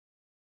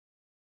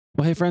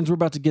Well, hey, friends, we're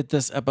about to get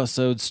this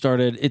episode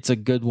started. It's a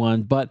good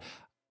one, but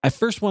I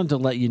first wanted to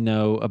let you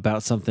know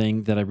about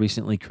something that I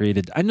recently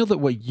created. I know that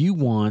what you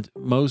want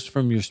most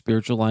from your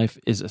spiritual life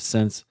is a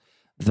sense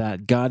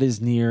that God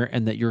is near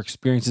and that your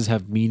experiences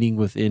have meaning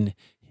within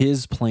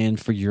His plan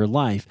for your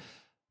life.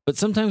 But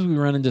sometimes we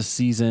run into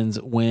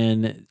seasons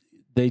when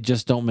they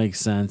just don't make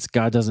sense.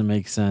 God doesn't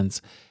make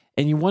sense.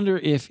 And you wonder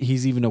if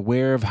He's even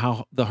aware of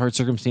how the hard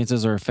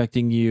circumstances are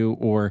affecting you,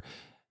 or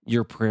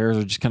your prayers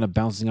are just kind of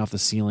bouncing off the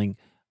ceiling.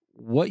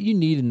 What you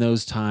need in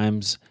those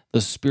times,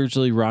 the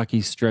spiritually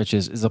rocky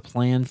stretches, is a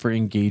plan for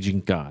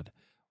engaging God.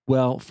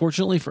 Well,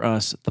 fortunately for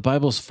us, the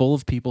Bible is full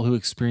of people who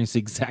experienced the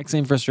exact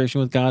same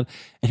frustration with God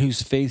and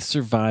whose faith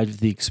survived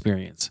the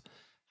experience.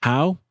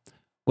 How?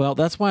 Well,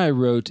 that's why I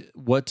wrote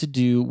What to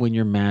Do When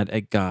You're Mad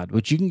at God,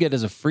 which you can get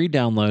as a free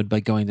download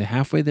by going to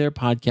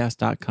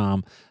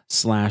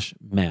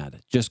halfwaytherepodcast.com/mad.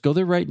 Just go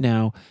there right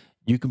now.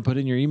 You can put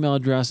in your email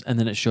address and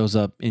then it shows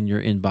up in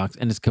your inbox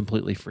and it's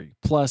completely free.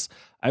 Plus,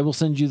 I will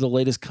send you the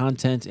latest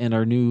content and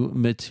our new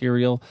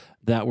material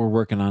that we're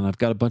working on. I've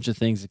got a bunch of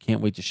things I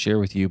can't wait to share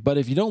with you. But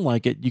if you don't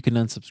like it, you can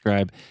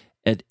unsubscribe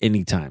at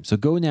any time. So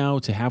go now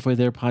to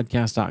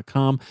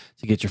halfwaytherepodcast.com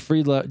to get your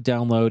free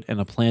download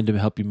and a plan to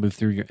help you move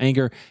through your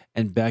anger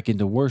and back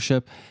into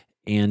worship.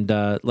 And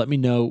let me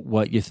know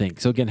what you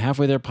think. So again,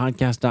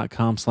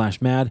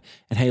 halfwaytherepodcast.com/mad.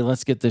 And hey,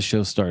 let's get this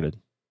show started.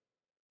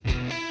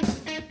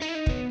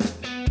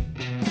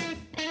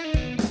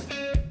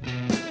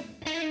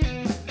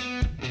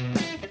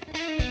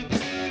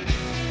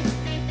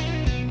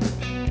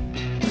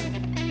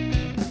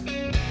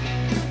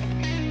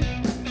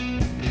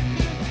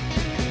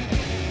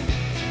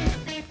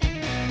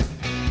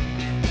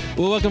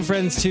 Well, welcome,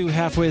 friends, to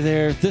Halfway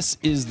There. This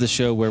is the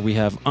show where we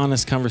have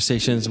honest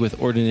conversations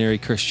with ordinary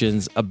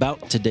Christians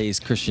about today's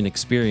Christian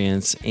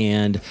experience.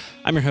 And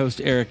I'm your host,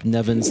 Eric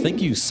Nevins.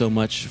 Thank you so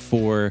much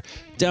for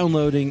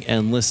downloading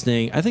and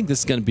listening. I think this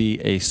is going to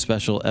be a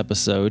special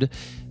episode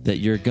that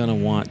you're going to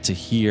want to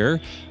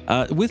hear.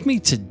 With me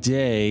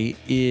today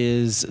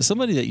is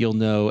somebody that you'll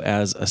know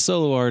as a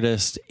solo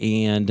artist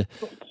and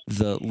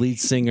the lead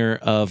singer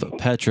of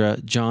Petra,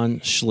 John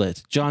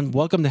Schlitt. John,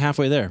 welcome to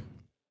Halfway There.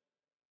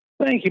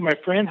 Thank you, my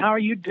friend. How are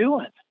you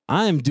doing?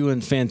 I am doing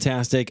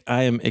fantastic.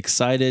 I am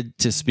excited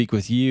to speak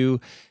with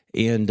you,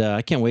 and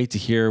I can't wait to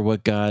hear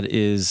what God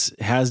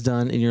has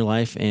done in your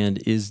life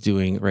and is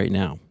doing right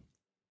now.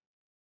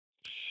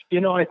 You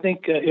know, I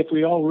think if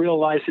we all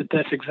realize that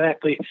that's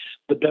exactly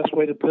the best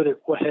way to put it.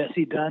 What has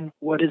He done?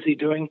 What is He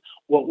doing?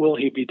 What will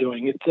He be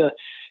doing?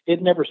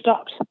 It never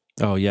stops.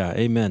 Oh, yeah.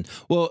 Amen.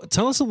 Well,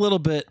 tell us a little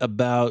bit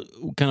about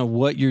kind of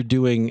what you're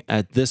doing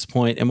at this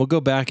point, and we'll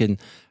go back,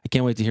 and I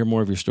can't wait to hear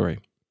more of your story.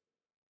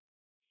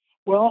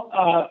 Well,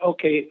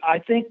 okay. I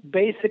think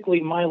basically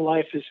my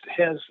life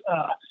has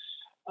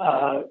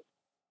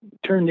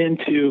turned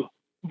into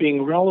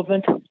being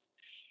relevant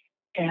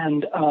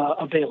and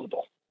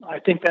available. I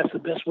think that's the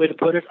best way to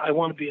put it. I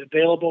want to be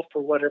available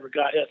for whatever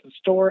God has in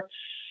store,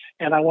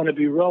 and I want to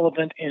be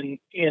relevant in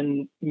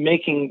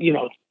making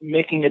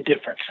a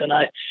difference. And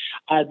I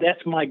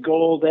that's my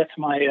goal. That's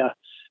my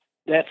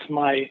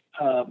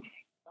I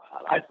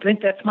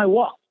think that's my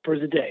walk for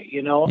the day.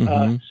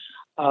 Mm-hmm.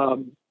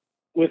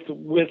 With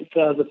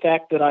the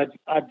fact that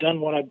I've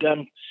done what I've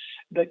done,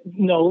 but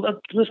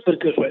let's put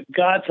it this way: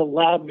 God's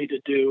allowed me to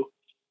do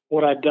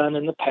what I've done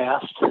in the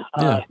past.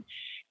 Yeah.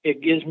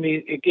 It gives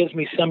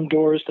me some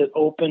doors that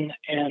open,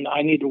 and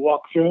I need to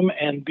walk through them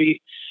and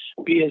be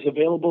as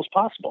available as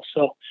possible.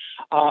 So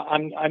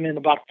I'm in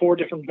about 4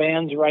 different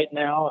bands right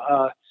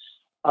now.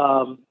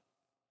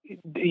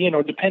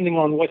 Depending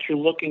on what you're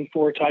looking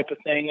for, type of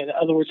thing. In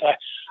other words,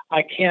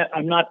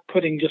 I'm not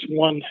putting just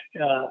one.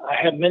 I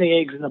have many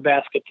eggs in the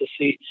basket to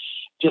see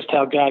just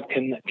how God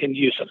can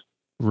use them.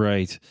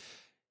 Right.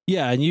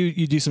 Yeah, and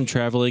you do some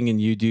traveling, and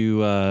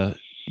you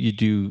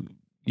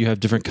have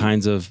different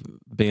kinds of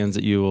bands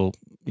that you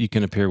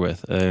can appear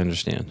with. I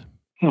understand.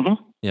 Mm-hmm.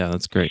 Yeah,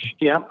 that's great.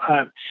 Yeah,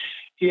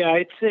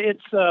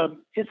 it's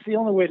the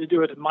only way to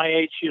do it at my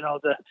age.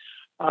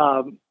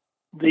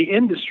 The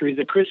industry,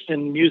 the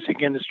Christian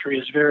music industry,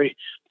 is very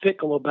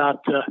fickle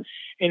about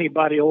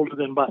anybody older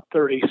than about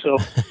 30. So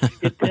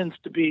it tends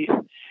to be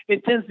a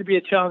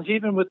challenge,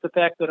 even with the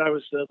fact that I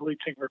was the lead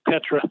singer of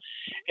Petra,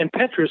 and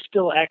Petra is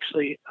still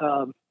actually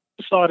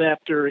sought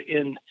after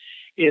in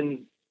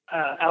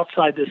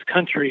outside this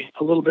country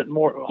a lot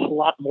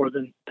more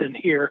than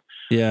here.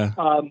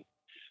 Yeah.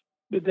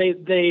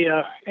 They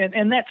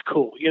and that's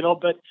cool,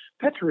 but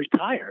Petra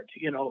retired,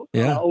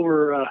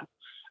 over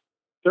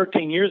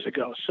 13 years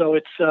ago. So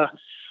it's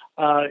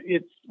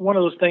one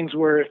of those things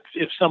where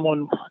if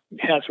someone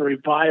has a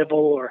revival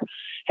or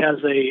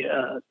has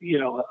a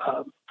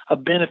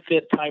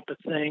benefit type of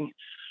thing,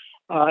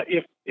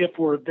 if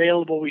we're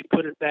available, we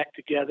put it back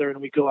together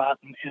and we go out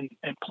and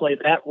play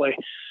that way.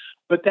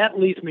 But that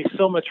leaves me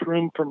so much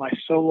room for my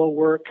solo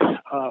work.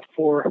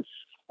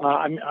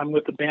 I'm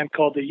with a band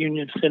called the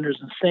Union Sinners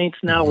and Saints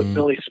now, mm-hmm. with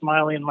Billy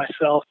Smiley and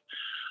myself.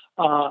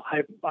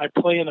 I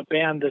play in a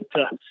band that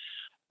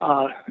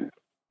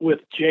with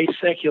Jay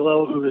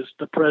Sekulow, who is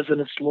the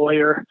president's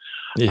lawyer.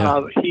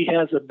 Yeah. He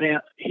has a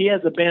band. He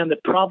has a band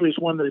that probably is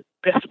one of the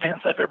best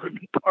bands I've ever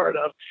been part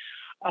of.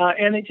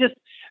 And it just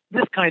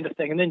this kind of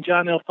thing. And then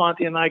John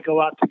Elfonte and I go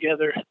out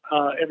together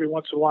every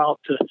once in a while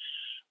to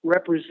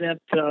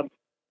represent the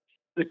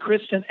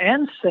Christian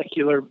and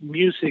secular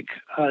music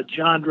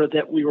genre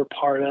that we were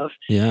part of.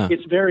 Yeah.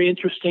 It's very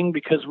interesting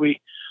because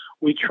we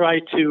try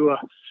to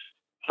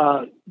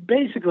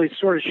basically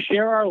sort of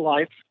share our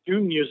life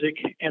through music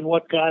and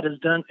what God has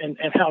done and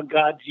how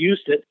God's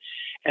used it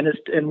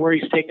and where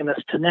He's taken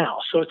us to now.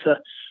 So it's a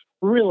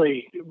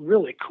really,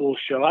 really cool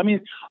show. I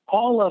mean,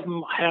 all of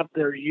them have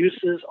their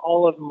uses.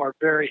 All of them are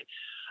very,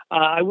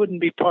 I wouldn't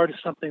be part of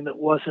something that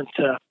wasn't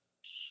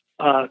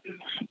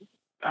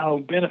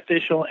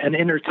beneficial and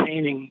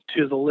entertaining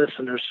to the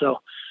listener.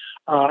 So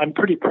I'm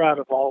pretty proud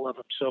of all of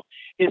them. So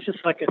it's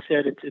just like I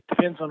said, it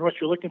depends on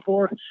what you're looking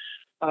for,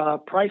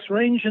 price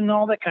range and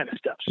all that kind of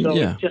stuff. So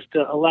it just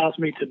allows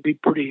me to be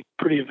pretty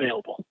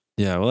available.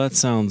 Yeah, well, that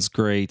sounds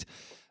great.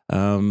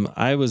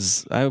 I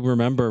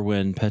remember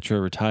when Petra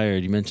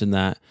retired. You mentioned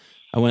that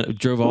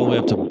drove all the way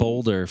up to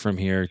Boulder from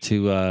here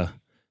to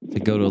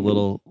go to a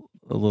little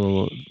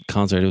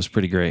concert. It was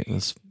pretty great.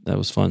 That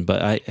was fun,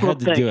 but I had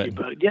to do it.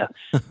 Bud. Yeah.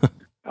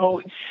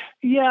 Oh,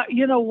 yeah.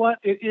 You know what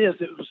it is?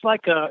 It was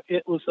like the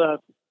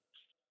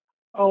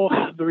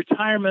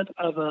retirement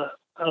of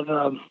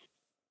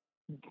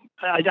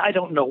I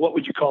don't know, what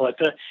would you call it?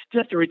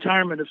 Just a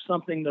retirement of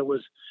something that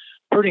was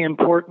pretty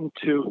important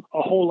to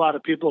a whole lot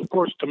of people, of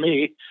course, to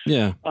me.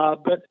 Yeah.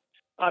 But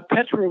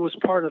Petra was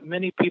part of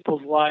many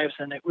people's lives,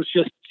 and it was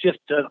just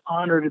an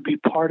honor to be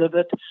part of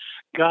it.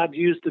 God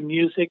used the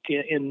music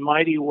in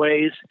mighty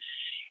ways.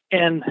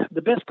 And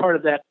the best part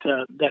of that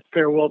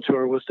farewell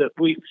tour was that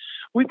we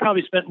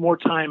probably spent more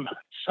time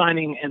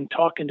signing and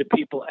talking to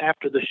people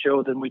after the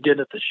show than we did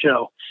at the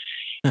show.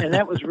 And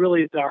that was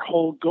really our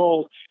whole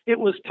goal. It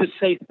was to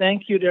say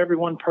thank you to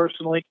everyone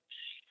personally,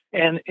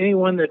 and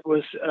anyone that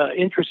was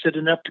interested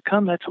enough to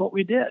come. That's what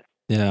we did.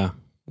 Yeah,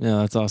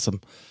 that's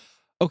awesome.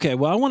 Okay,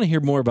 well, I want to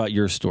hear more about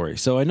your story.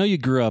 So I know you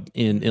grew up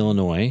in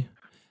Illinois,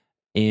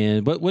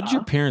 and what did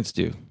your parents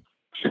do?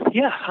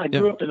 Yeah, I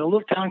grew up in a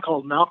little town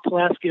called Mount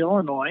Pulaski,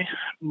 Illinois.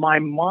 My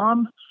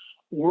mom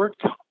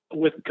worked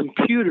with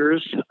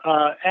computers.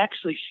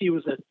 Actually, she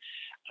was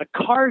a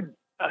card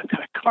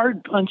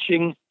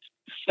punching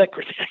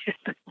secretary.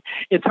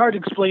 It's hard to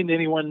explain to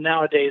anyone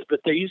nowadays,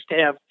 but they used to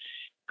have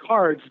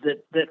cards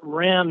that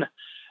ran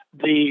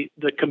the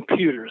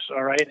computers.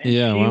 All right,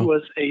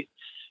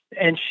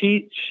 and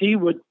she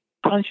would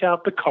punch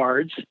out the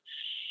cards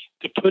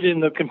to put in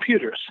the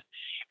computers.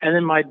 And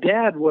then my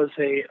dad was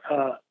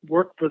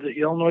worked for the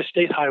Illinois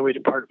State Highway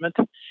Department,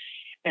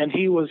 and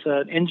he was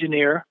an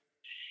engineer.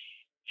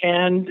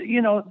 And you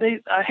know,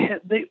 they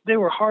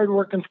were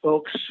hardworking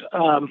folks.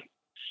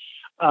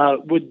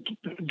 Would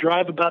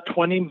drive about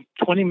 20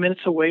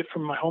 minutes away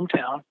from my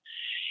hometown,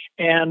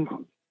 and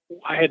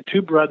I had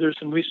two brothers,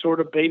 and we sort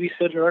of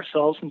babysitted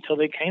ourselves until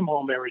they came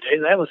home every day.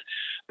 That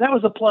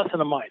was a plus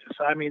and a minus.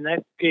 I mean,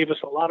 that gave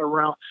us a lot of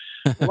of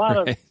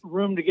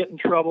room to get in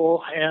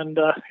trouble, and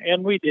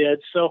we did.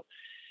 So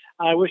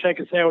I wish I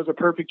could say I was a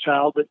perfect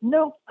child, but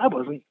no, I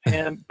wasn't.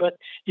 But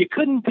you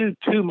couldn't do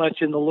too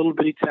much in the little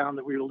bitty town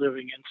that we were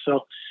living in.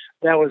 So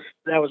that was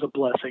a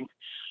blessing.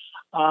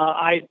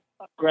 I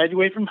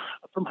graduated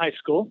from high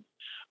school,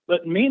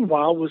 but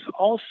meanwhile was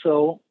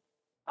also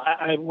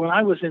when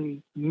I was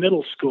in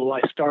middle school,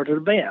 I started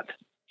a band.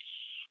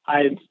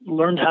 I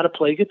learned how to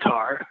play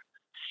guitar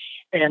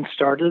and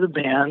started a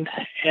band,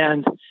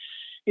 and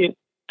it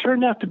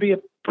turned out to be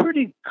a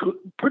pretty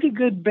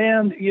good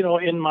band, you know,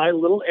 in my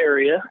little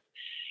area.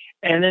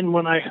 And then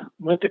when I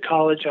went to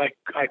college, I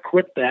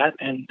quit that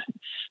and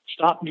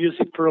stopped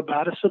music for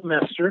about a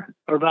semester,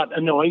 or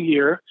a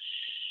year,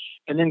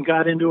 and then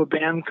got into a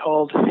band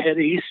called Head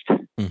East,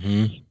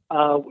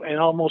 and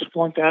almost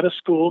flunked out of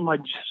school my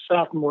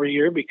sophomore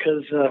year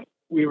because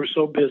we were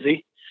so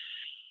busy.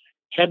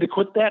 Had to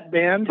quit that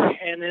band,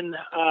 and then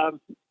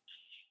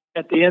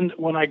at the end,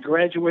 when I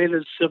graduated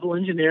as civil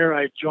engineer,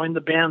 I joined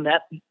the band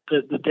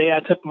the day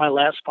I took my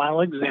last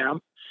final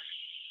exam.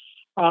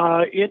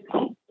 It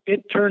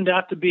turned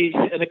out to be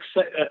a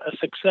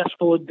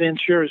successful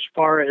adventure as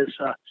far as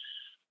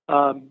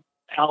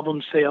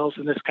album sales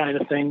and this kind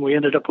of thing. We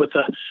ended up with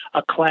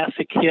a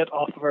classic hit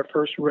off of our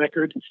first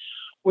record,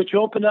 which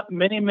opened up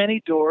many,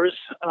 many doors,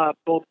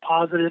 both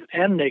positive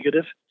and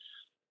negative.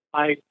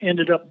 I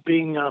ended up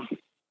being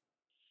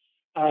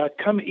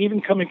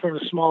coming from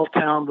a small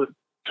town with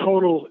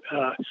total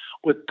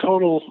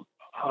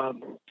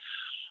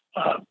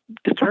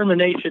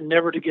determination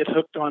never to get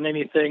hooked on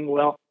anything.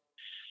 Well,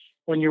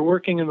 when you're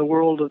working in the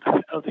world of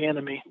the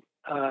enemy,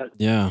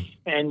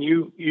 and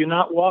you're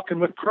not walking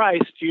with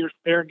Christ, you're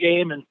fair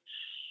game, and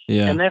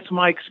that's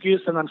my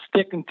excuse, and I'm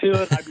sticking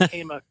to it. I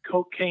became a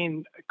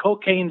cocaine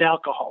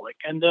alcoholic,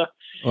 and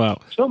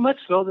so much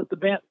so that the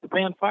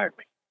band fired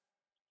me.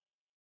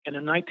 And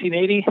in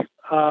 1980,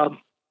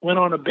 went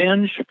on a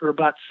binge for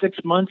about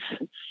 6 months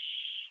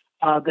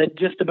that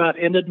just about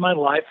ended my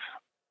life.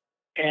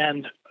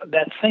 And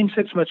that same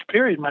 6 month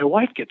period, my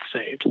wife gets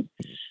saved,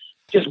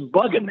 just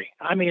bugging me.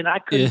 I mean, I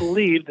couldn't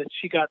believe that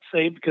she got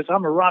saved because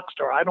I'm a rock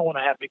star. I don't want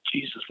to have big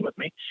Jesus with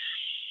me.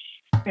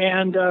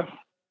 And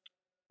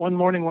one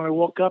morning when I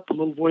woke up, a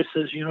little voice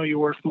says, you're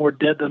worth more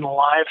dead than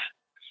alive.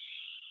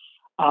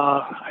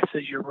 I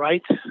said, you're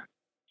right.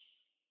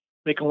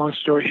 Make a long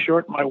story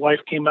short, my wife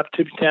came up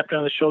to me, tapped me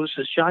on the shoulder,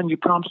 says, John, you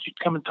promised you'd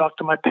come and talk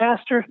to my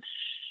pastor.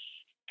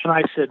 And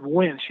I said,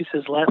 when? She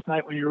says, last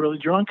night when you were really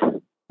drunk. And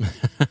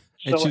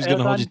she was going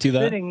to hold you to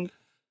that?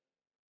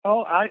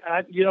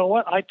 I you know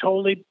what? I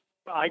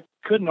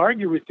couldn't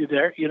argue with you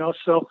there,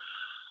 so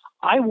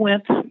I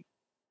went.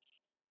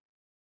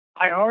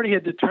 I already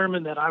had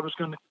determined that I was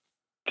going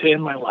to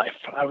end my life.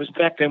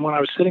 Back then when I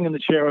was sitting in the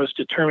chair, I was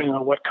determining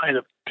on what kind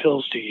of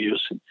pills to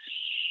use.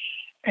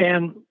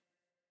 And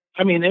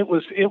I mean, it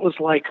was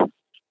like,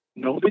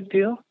 no big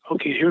deal.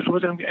 Okay, here's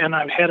what and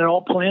I had it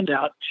all planned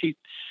out.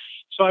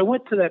 So I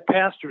went to that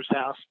pastor's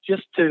house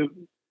just to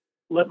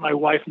let my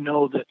wife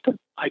know that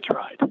I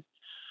tried.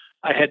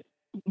 I had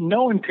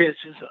no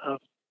intentions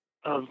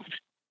of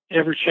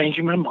ever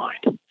changing my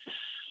mind.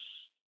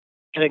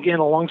 And again,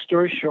 a long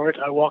story short,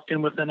 I walked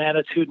in with an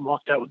attitude and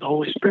walked out with the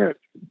Holy Spirit.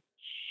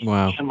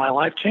 Wow! And my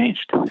life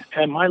changed.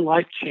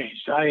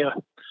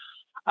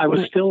 I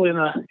was still in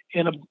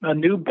a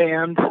new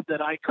band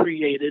that I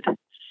created.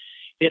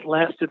 It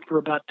lasted for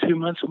about 2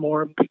 months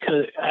more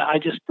because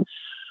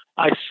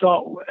I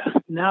saw,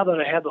 now that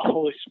I had the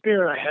Holy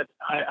Spirit,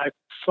 I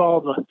saw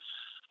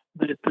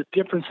the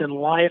difference in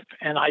life,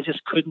 and I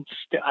just couldn't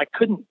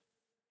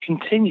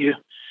continue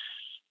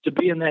to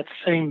be in that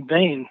same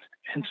vein.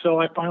 And so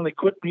I finally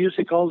quit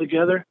music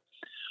altogether.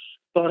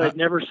 Thought I'd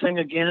never sing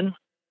again.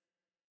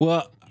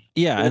 Well,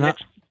 yeah, and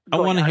I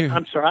want to hear.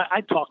 I'm sorry,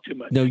 I talk too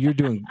much. No,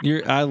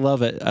 I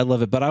love it. I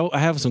love it. But I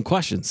have some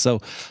questions.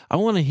 So I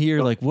want to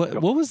hear,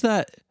 what was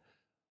that?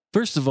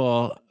 First of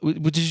all,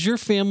 was your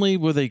family,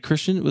 were they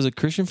Christian? Was it a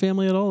Christian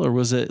family at all? Or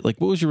was it what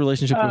was your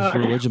relationship with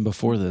religion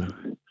before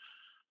then?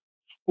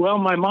 Well,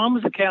 my mom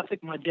was a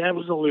Catholic. My dad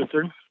was a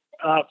Lutheran.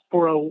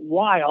 For a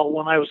while,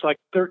 when I was like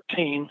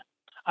 13,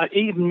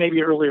 even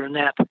maybe earlier than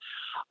that,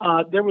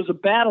 there was a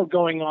battle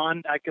going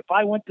on. Like if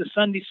I went to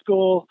Sunday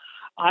school,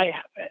 I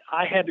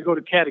had to go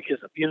to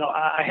catechism.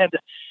 I had to,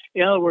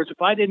 in other words,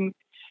 if I didn't,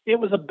 it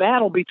was a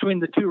battle between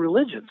the two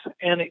religions,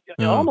 and it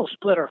almost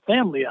split our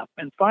family up.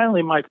 And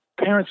finally, my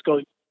parents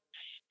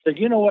said,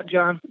 you know what,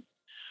 John,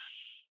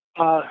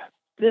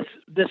 this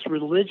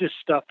religious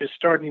stuff is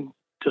starting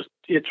to,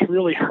 it's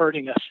really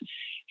hurting us.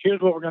 Here's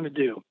what we're going to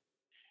do.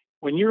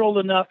 When you're old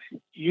enough,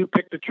 you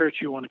pick the church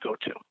you want to go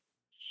to.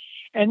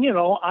 And,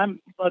 I'm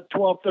a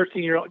 12,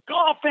 13-year-old.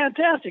 Oh,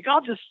 fantastic.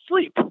 I'll just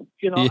sleep.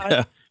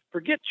 I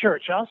forget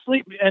church. I'll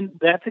sleep. And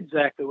that's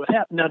exactly what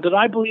happened. Now, did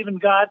I believe in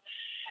God?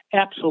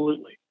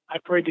 Absolutely. I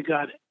prayed to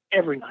God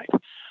every night.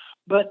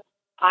 But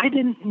I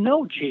didn't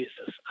know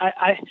Jesus.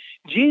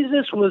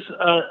 Jesus was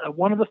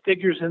one of the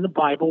figures in the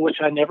Bible, which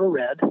I never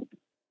read.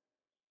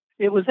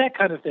 It was that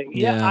kind of thing.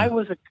 Yeah,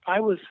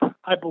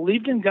 I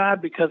believed in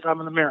God because I'm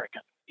an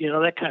American.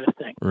 That kind of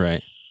thing.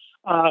 Right.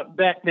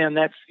 Back then,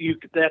 that's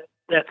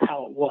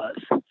how it was.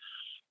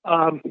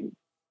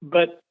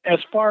 But as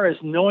far as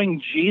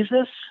knowing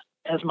Jesus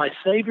as my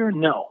Savior,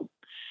 no.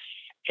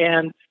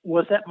 And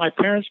was that my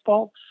parents'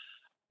 fault?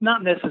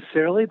 Not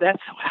necessarily.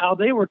 That's how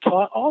they were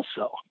taught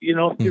also,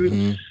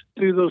 through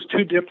those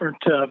two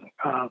different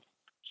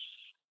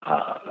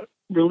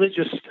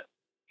religious,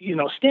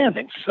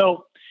 standings.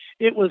 So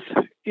it was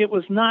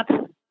not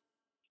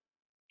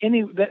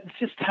that's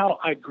just how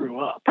I grew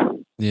up.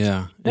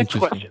 Yeah. Next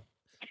question.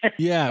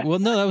 Yeah. Well,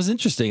 no, that was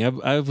interesting.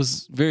 I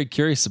was very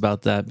curious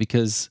about that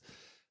because,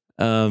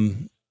 I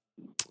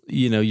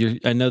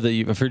know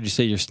that I've heard you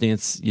say your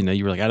stance,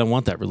 you were like, I don't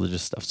want that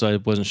religious stuff. So I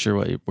wasn't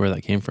sure where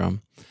that came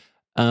from.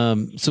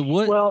 So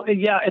what? Well,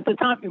 yeah, at the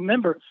time,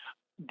 remember,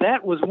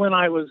 that was when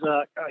I was,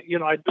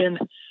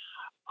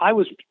 I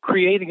was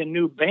creating a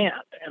new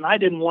band, and I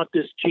didn't want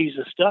this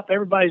Jesus stuff.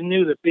 Everybody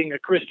knew that being a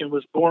Christian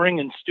was boring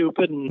and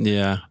stupid, and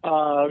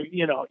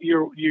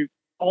you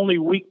only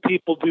weak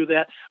people do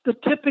that. The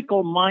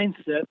typical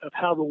mindset of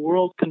how the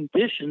world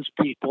conditions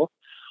people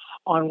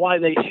on why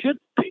they should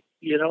be,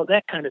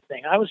 that kind of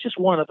thing. I was just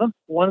one of them,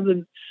 one of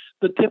the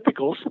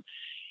typicals.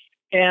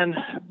 And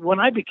when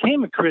I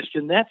became a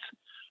Christian, that's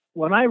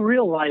when I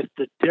realized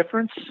the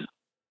difference.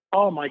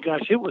 Oh my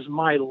gosh, it was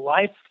my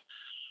life's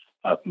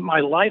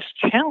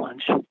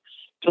challenge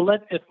to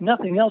if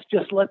nothing else,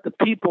 just let the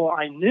people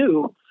I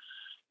knew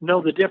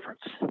know the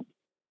difference,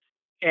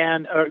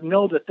 and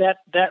know that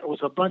was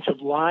a bunch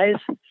of lies.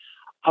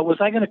 Was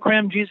I going to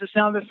cram Jesus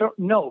down their throat?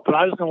 No, but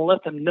I was going to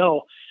let them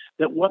know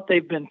that what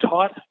they've been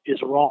taught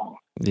is wrong.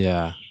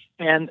 Yeah,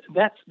 and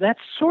that's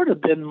sort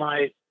of been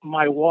my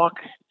walk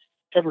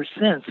ever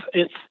since.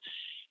 It's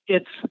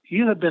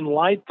you have been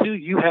lied to.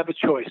 You have a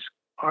choice.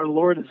 Our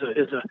Lord is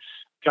a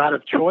God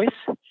of choice,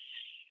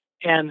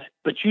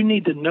 but you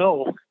need to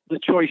know the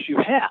choice you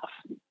have.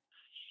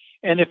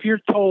 And if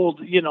you're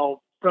told,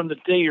 from the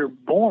day you're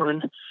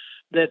born,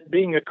 that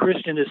being a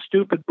Christian is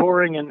stupid,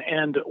 boring,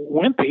 and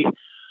wimpy,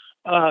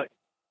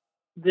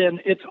 then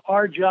it's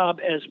our job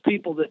as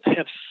people that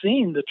have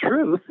seen the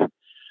truth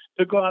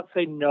to go out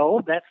and say,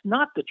 no, that's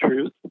not the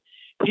truth.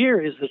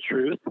 Here is the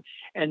truth,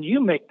 and you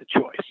make the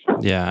choice.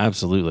 Yeah,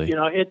 absolutely.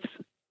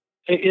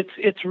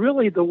 It's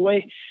really the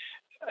way.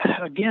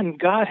 Again,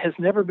 God has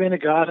never been a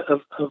God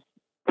of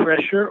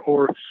pressure,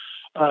 or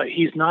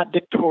he's not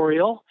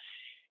dictatorial.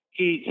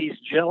 He's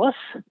jealous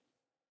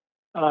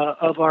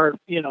of our,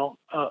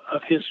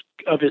 of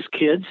his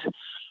kids,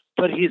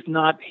 but he's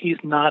not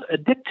a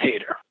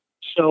dictator.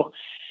 So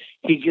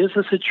he gives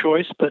us a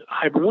choice, but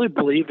I really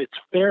believe it's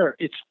fair.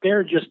 It's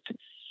fair. Just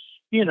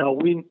we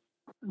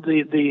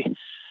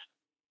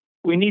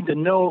need to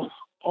know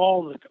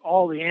all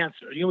the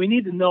answers. We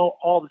need to know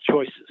all the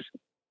choices.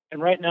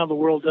 And right now, the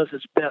world does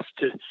its best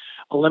to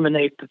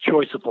eliminate the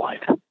choice of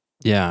life.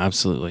 Yeah,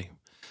 absolutely.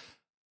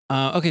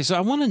 Okay, so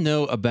I want to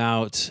know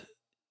about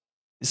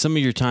some of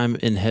your time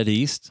in Head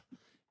East.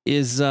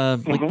 Is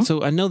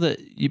so I know that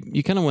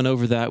you kind of went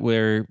over that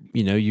where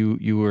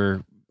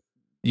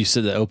you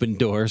said that opened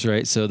doors,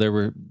 right? So there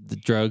were the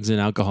drugs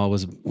and alcohol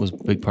was a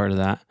big part of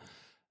that.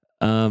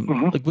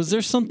 Was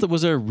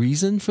there a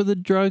reason for the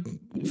drug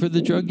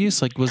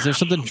use? Like, was there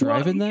something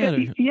driving that? Or?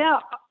 Yeah.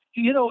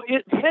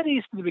 Head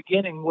East in the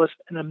beginning was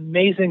an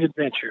amazing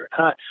adventure.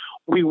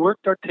 We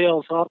worked our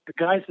tails off. The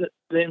guys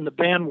in the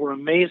band were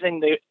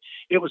amazing.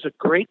 It was a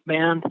great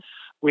band.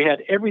 We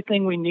had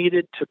everything we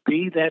needed to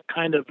be that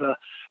kind of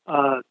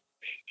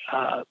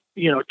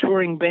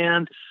touring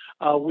band.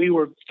 We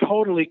were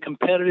totally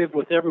competitive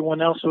with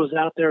everyone else who was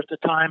out there at the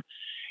time.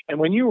 And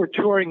when you were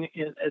touring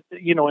in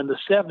the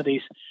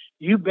 70s,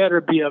 you better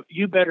be a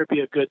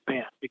good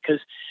band, because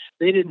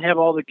they didn't have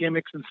all the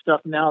gimmicks and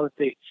stuff now that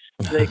they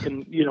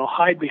can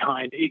hide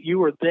behind. You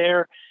were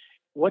there.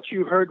 What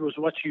you heard was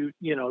what you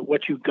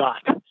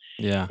got.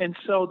 Yeah. And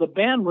so the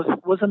band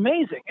was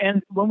amazing.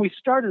 And when we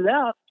started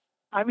out,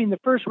 I mean, the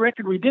first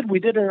record we did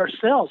it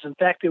ourselves. In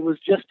fact, it was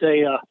just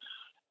it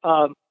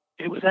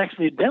was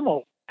actually a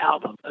demo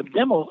album, a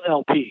demo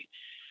LP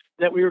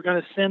that we were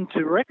going to send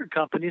to record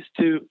companies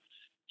to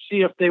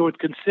see if they would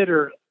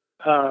consider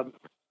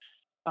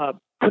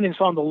putting us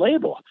on the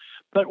label.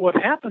 But what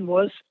happened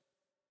was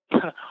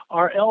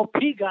our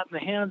LP got in the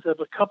hands of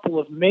a couple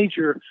of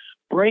major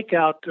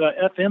breakout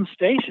FM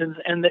stations,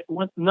 and it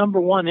went number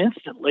one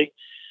instantly.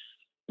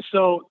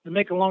 So to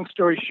make a long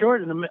story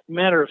short, in a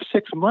matter of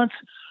 6 months,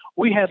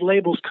 we had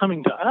labels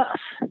coming to us.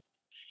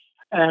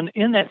 And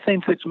in that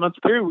same 6 months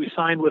period, we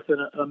signed with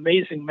an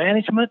amazing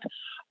management.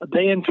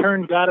 They in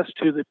turn got us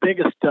to the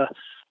biggest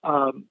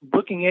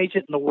booking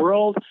agent in the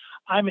world.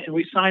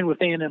 We signed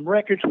with A&M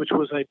Records, which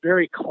was a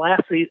very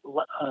classy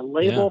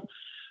label. Yeah.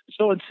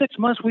 So in 6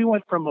 months, we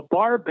went from a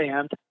bar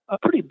band, a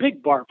pretty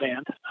big bar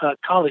band,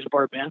 college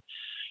bar band,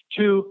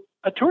 to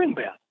a touring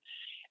band.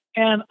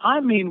 And I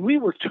mean, we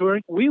were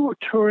touring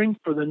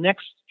for the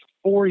next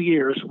 4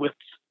 years with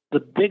the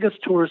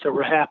biggest tours that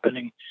were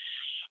happening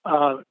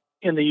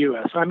in the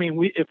U.S. I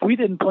mean, if we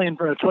didn't play in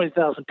front of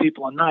 20,000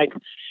 people a night,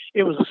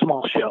 it was a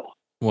small show.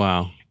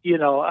 Wow.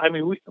 I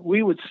mean,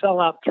 we would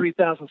sell out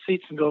 3,000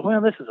 seats and go,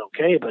 well, this is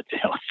okay, but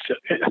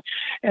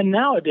and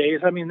nowadays,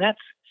 I mean, that's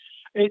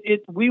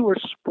it. We were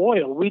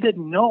spoiled. We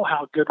didn't know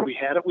how good we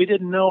had it. We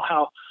didn't know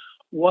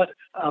what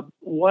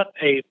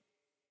a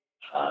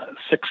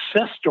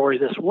success story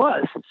this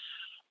was.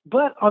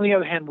 But on the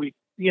other hand, we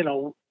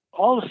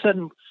all of a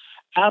sudden,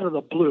 out of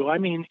the blue, I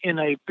mean, in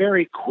a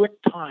very quick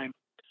time,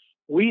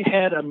 we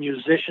had a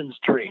musician's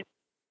dream.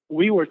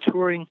 We were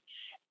touring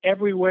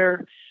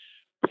everywhere,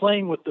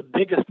 playing with the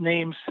biggest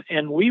names,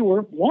 and we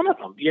were one of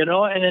them,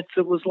 and it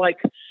was like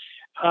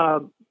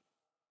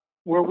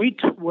where we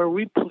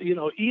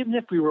even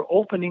if we were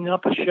opening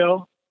up a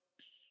show,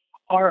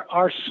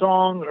 our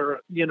song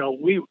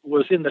we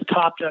was in the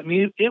top. I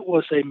mean, it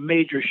was a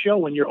major show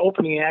when your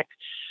opening act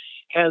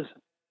has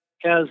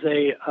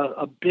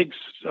a big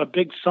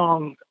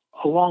song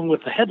along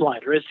with the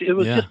headliner. It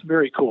was just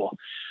very cool.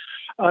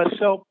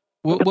 So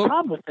the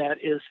problem with that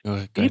is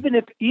even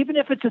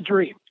if it's a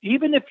dream,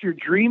 even if your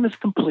dream is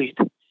complete,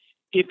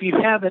 if you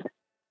have it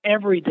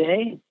every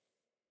day,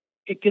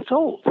 it gets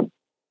old.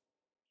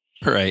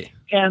 Right.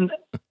 And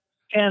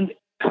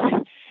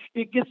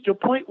it gets to a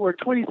point where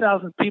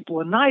 20,000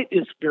 people a night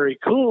is very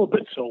cool,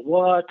 but so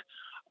what?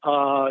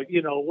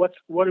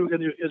 What are we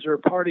going to do? Is there a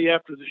party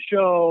after the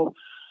show?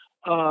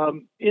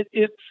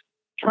 It's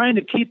trying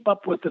to keep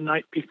up with the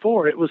night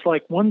before. It was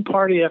like one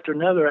party after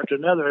another.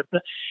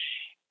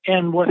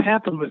 And what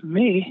happened with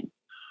me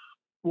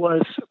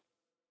was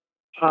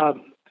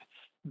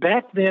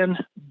back then,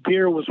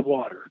 beer was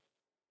water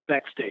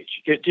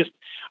backstage. I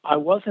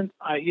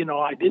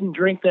didn't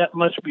drink that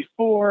much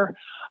before.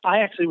 I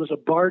actually was a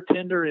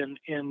bartender in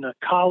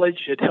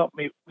college. It helped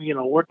me,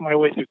 work my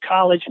way through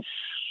college.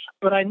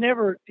 But I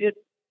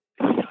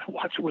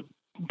watched what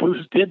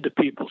booze did to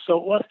people.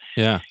 So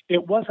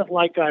it wasn't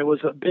like I was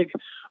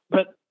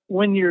but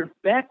when you're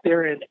back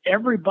there and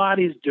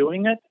everybody's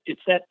doing it,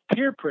 it's that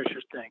peer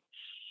pressure thing.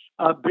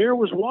 Beer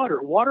was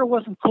water. Water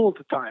wasn't cool at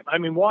the time. I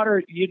mean,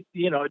 water,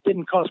 you know, it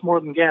didn't cost more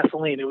than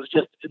gasoline. It was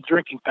just a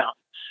drinking fountain.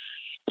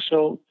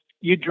 So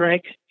you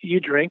drink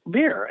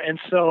beer, and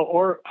so,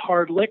 or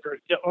hard liquor,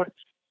 or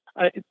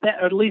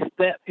at least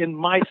that in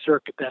my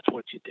circuit, that's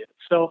what you did.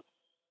 So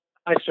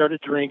I started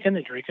drinking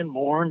and drinking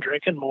more,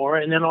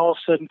 and then all of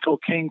a sudden,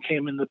 cocaine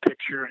came in the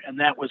picture,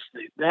 and that was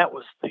the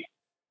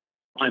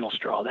final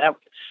straw. That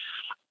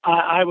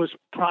I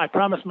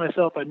promised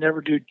myself I'd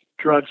never do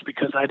drugs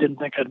because I didn't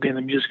think I'd be in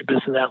the music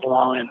business that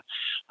long, and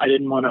I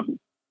didn't want to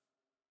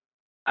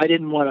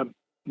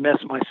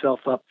mess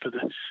myself up for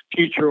the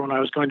future when I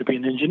was going to be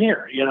an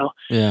engineer, you know?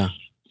 Yeah.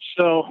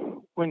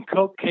 So when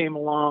coke came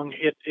along,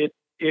 it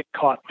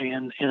caught me,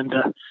 and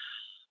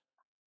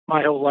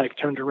my whole life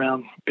turned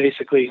around.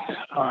 Basically,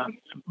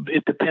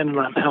 it depended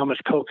on how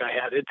much coke I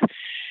had.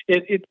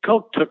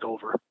 Coke took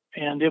over,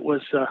 and it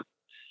was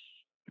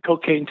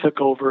cocaine took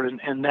over,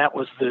 and that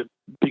was the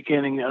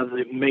beginning of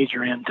the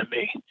major end to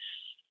me.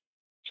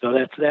 So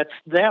that's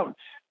that.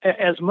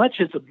 As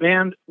much as the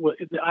band,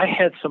 I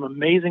had some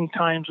amazing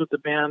times with the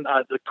band.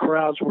 The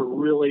crowds were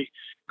really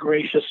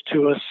gracious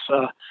to us.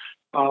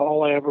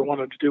 All I ever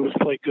wanted to do was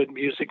play good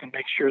music and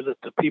make sure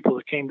that the people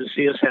that came to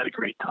see us had a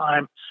great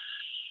time.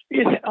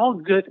 It all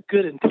good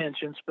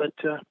intentions, but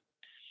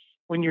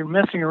when you're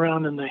messing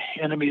around in the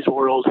enemy's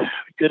world,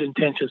 good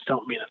intentions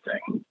don't mean a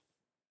thing.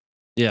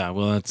 Yeah,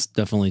 well, that's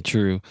definitely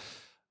true.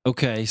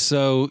 Okay,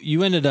 so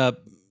you ended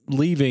up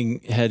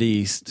leaving Head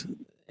East,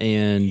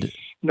 and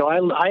no,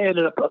 I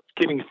ended up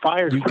getting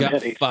fired. You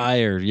got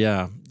fired,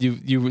 yeah.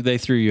 They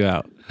threw you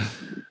out.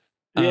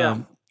 Yeah.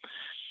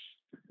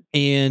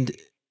 And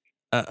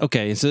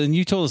okay, so then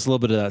you told us a little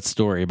bit of that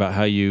story about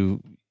how your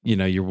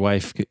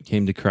wife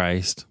came to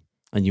Christ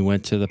and you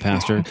went to the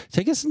pastor.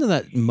 Take us into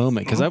that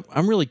moment, because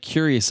I'm really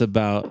curious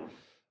about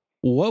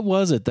what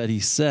was it that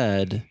he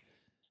said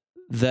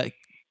that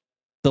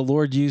the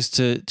Lord used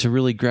to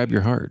really grab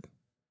your heart.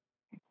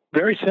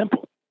 Very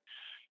simple.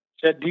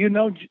 Said, do you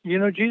know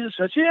Jesus?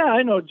 I said, yeah,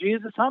 I know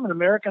Jesus. I'm an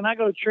American. I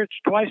go to church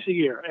twice a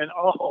year. And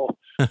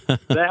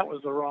that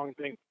was the wrong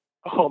thing.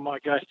 Oh my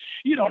gosh.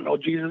 You don't know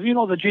Jesus. You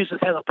know that Jesus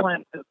has a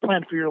plan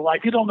for your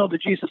life. You don't know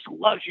that Jesus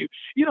loves you.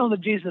 You know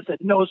that Jesus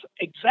that knows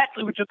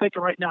exactly what you're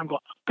thinking right now. I'm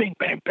going, bang,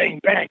 bang, bang,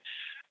 bang.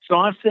 So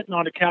I'm sitting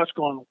on the couch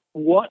going,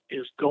 what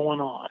is going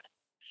on?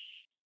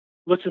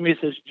 Looks at me and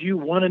says, do you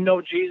want to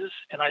know Jesus?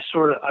 And I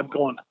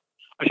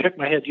shook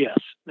my head, yes.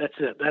 That's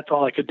it. That's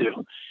all I could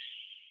do.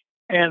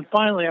 And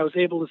finally, I was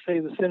able to say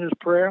the sinner's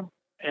prayer,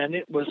 and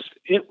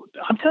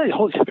I'm telling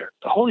you,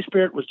 the Holy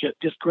Spirit was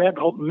just grabbed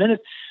hold. The minute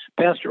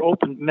Pastor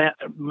opened her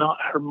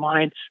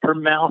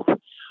mouth,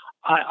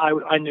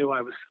 I knew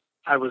my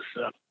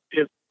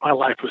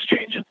life was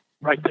changing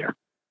right there.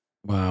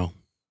 Wow.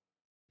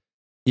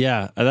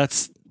 Yeah,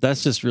 that's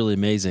just really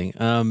amazing.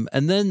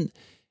 And then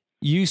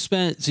you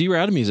were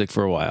out of music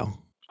for a while.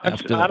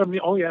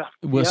 Oh yeah.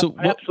 Well,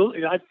 yeah,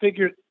 absolutely. I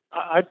figured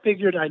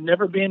I'd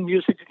never be in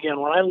music again.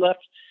 When I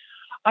left,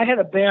 I had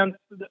a band.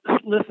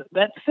 Listen,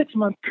 that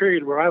 6-month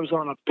period where I was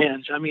on a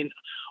binge. I mean,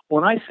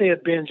 when I say a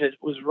binge, it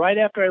was right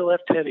after I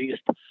left Head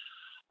East.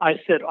 I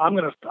said, I'm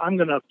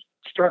gonna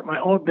start my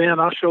own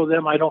band. I'll show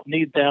them I don't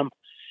need them.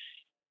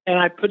 And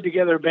I put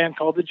together a band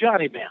called the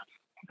Johnny Band.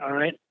 All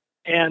right,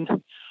 and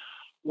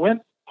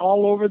went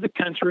all over the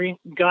country,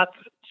 got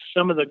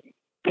some of the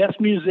best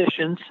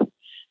musicians,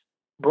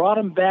 brought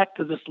them back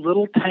to this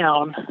little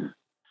town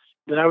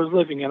that I was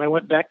living in. I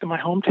went back to my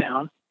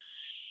hometown.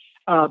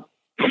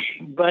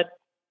 But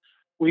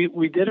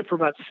we did it for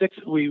about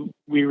we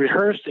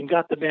rehearsed and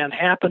got the band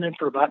happening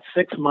for about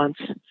 6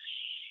 months.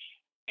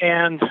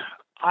 And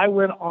I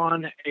went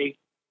on a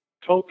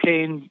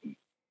cocaine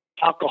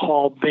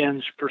alcohol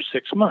binge for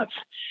 6 months.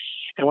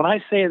 And when I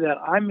say that,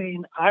 I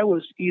mean, I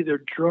was either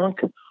drunk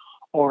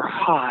or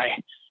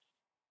high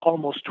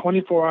almost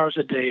 24 hours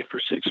a day for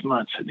 6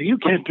 months. And you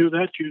can't do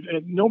that.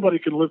 Nobody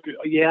can live.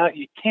 Yeah,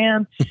 you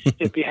can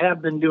if you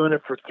have been doing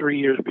it for 3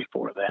 years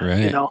before that. Right.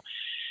 You know,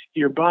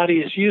 your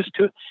body is used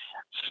to it.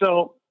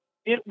 So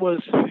it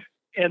was,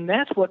 and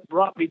that's what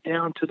brought me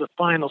down to the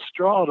final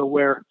straw to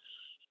where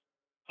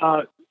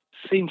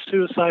seemed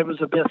suicide was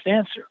the best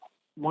answer.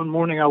 One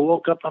morning I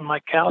woke up on my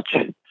couch.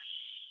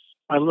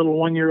 My little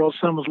 1-year-old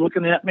son was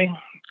looking at me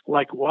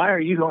like, why are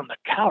you on the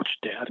couch,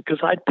 Dad? Because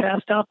I'd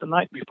passed out the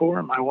night before,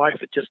 and my wife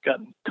had just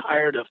gotten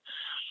tired of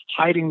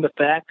hiding the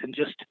fact and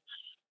just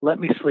let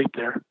me sleep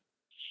there.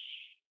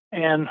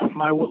 And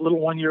my little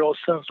 1-year-old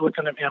son's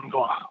looking at me. I'm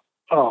going,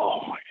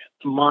 oh,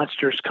 the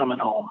monster's coming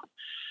home.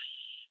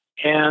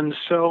 And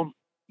so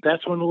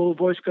that's when the little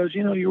voice goes,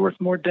 you're worth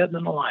more dead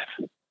than alive.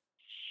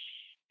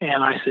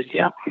 And I said,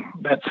 yeah,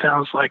 that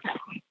sounds like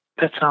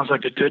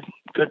a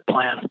good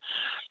plan.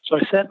 So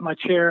I sat in my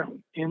chair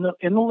in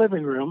the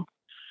living room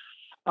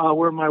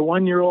where my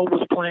 1-year-old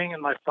was playing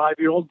and my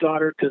 5-year-old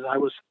daughter, because I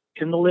was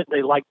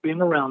they liked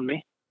being around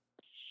me.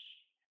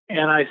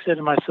 And I said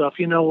to myself,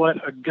 you know what,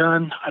 a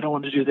gun, I don't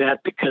want to do that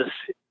because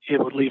it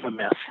would leave a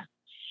mess.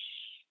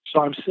 So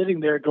I'm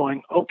sitting there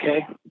going,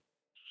 okay,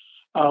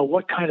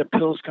 what kind of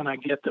pills can I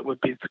get that would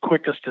be the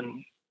quickest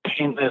and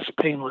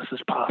painless as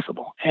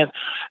possible. And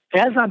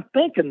as I'm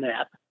thinking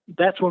that,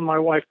 that's when my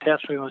wife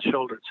taps me on the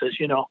shoulder and says,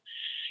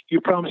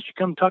 you promised you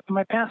come talk to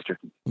my pastor.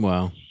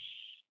 Wow.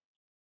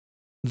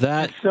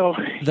 That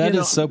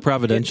is so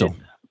providential.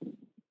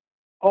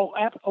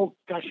 Oh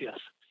gosh, yes.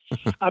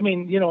 I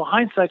mean,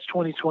 hindsight's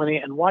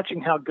 20/20, and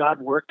watching how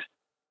God worked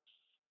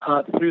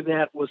through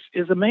that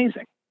is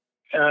amazing.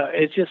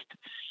 It's just,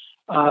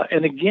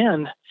 and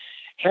again,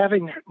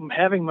 having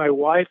my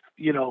wife,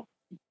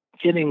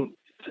 getting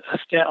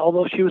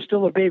although she was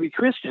still a baby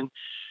Christian,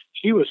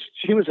 she was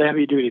a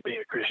heavy duty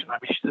baby Christian. I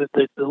mean,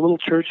 the little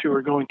church she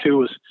was going to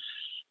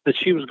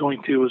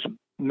was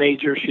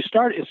major. It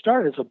started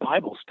as a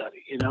Bible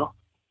study,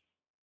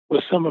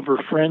 with some of her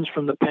friends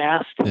from the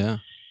past. Yeah.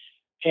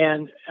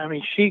 And I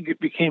mean, she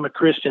became a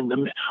Christian.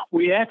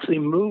 We actually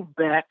moved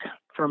back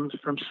from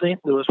St.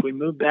 Louis. We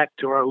moved back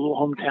to our little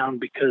hometown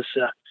because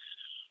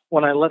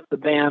when I left the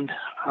band,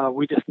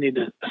 we just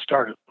needed to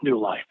start a new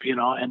life,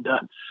 And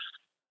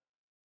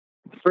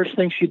the first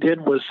thing she did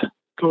was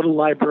go to the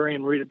library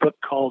and read a book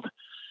called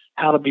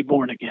How to Be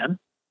Born Again,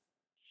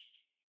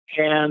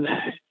 and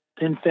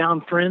then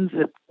found friends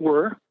that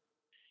were,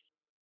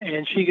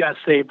 and she got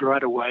saved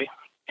right away.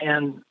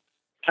 And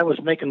that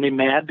was making me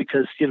mad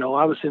because I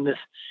was in this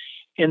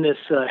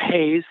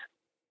haze,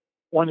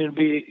 wanted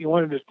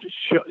to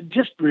show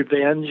just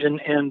revenge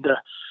and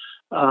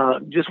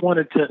just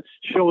wanted to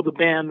show the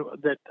band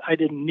that I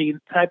didn't need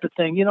type of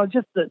thing.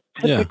 Just the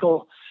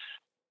typical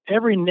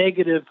every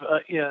negative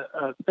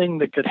thing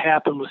that could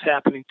happen was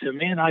happening to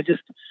me, and I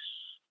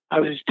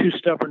was too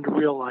stubborn to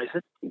realize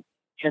it.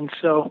 And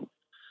so,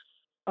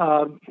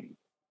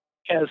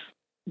 as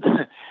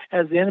the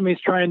enemy's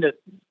trying to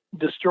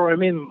destroy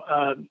me,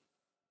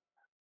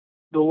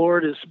 the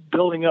Lord is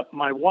building up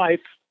my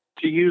wife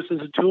to use as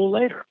a tool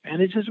later.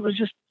 And it was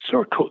just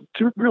sort of cool.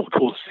 It's real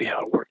cool to see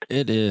how it worked.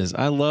 It is.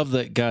 I love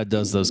that God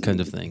does those kind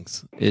of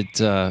things.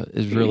 It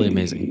is really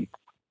amazing.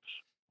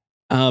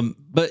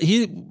 But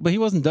he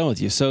wasn't done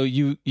with you. So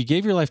you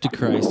gave your life to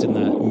Christ in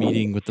that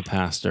meeting with the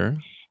pastor.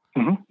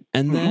 Mm-hmm.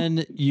 And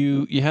then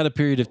you had a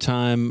period of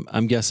time,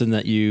 I'm guessing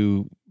that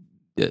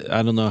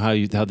I don't know how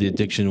the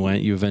addiction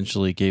went. You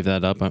eventually gave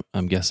that up,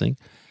 I'm guessing.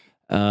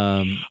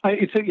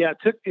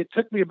 It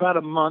took me about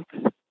a month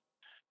to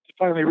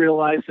finally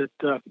realize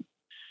that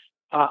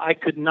I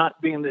could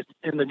not be in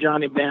the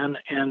Johnny band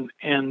and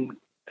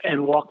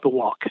walk the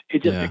walk.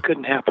 It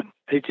couldn't happen.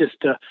 It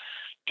just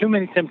too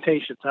many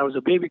temptations. I was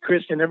a baby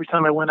Christian. Every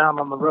time I went out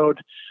on the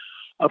road,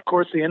 of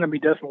course, the enemy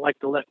doesn't like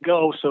to let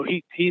go, so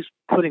he's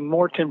putting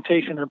more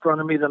temptation in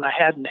front of me than I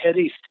had in Head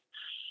East.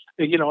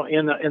 In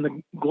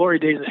the glory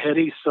days of Head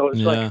East. So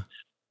it's like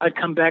I'd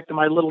come back to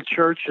my little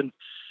church and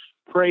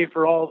pray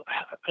for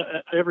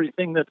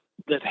everything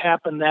that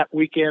happened that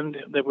weekend.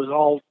 That was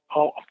all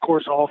of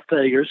course, all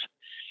failures.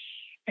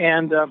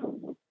 And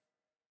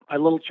my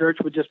little church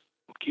would just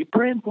keep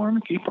praying for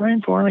me,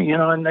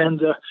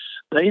 and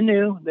they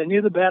knew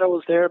the battle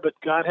was there, but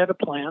God had a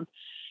plan.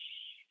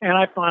 And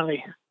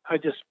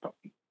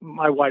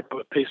my wife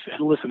basically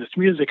said, listen, it's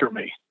music or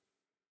me.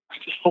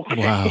 Okay.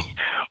 Wow.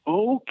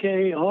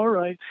 Okay. All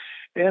right.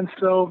 And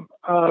so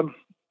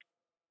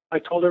I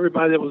told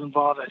everybody that was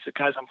involved, I said,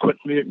 guys, I'm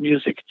quitting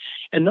music.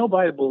 And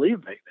nobody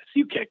believed me. They said,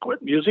 you can't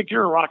quit music.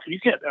 You're a rocker. You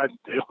can't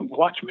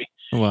watch me.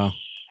 Wow.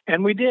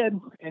 And we did,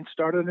 and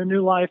started a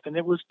new life. And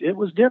it was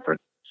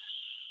different.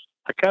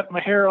 I cut my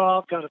hair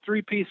off, got a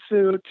 3-piece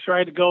suit,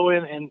 tried to go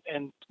in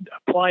and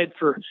applied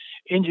for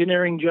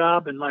engineering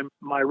job. And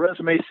my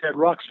resume said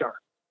rock star.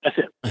 That's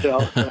it.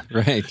 So,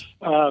 right.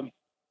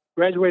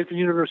 Graduated from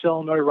University of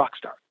Illinois, rock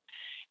star.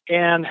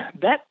 And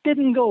that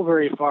didn't go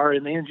very far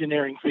in the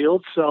engineering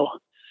field. So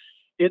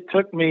it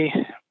took me,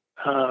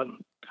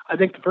 I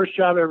think the first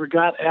job I ever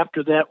got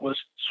after that was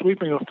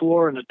sweeping a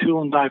floor in a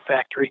tool and die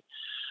factory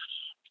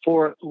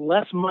for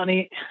less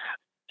money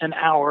an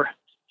hour.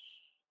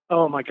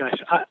 Oh my gosh.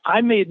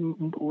 I made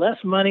less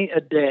money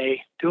a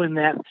day doing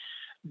that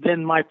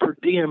than my per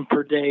diem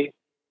per day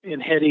in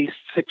Head East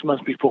 6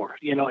 months before.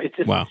 It's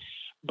just, wow.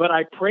 But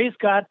I praise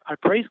God. I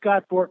praise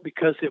God for it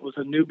because it was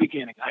a new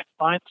beginning.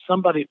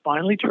 Somebody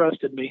finally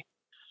trusted me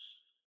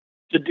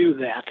to do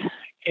that.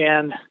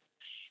 And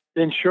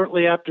then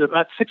shortly after,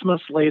 about 6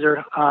 months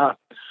later,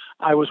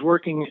 I was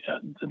working.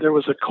 There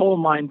was a coal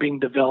mine being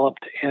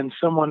developed, and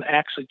someone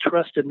actually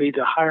trusted me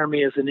to hire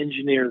me as an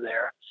engineer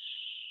there.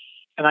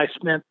 And I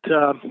spent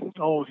a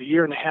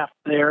year and a half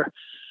there,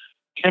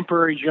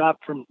 temporary job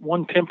from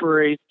one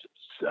temporary,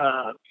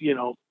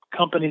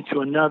 company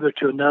to another,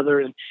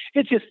 and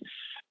it just.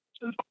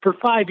 For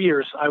 5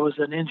 years, I was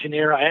an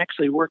engineer. I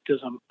actually worked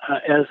as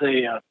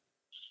a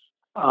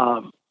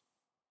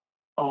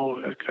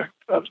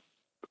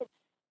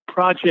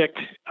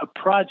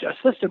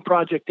assistant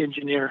project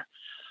engineer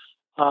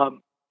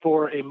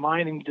for a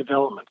mining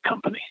development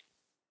company,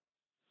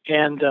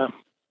 and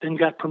then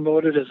got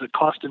promoted as a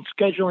cost and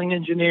scheduling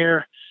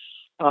engineer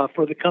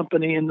for the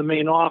company in the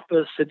main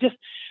office.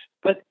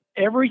 But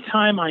every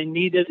time I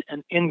needed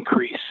an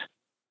increase,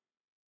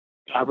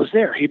 God was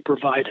there. He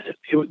provided it.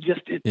 It was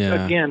just,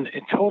 again,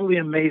 it's totally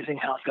amazing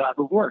how God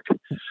would work.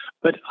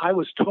 But I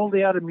was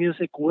totally out of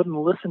music, wouldn't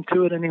listen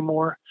to it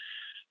anymore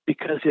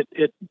because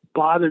it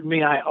bothered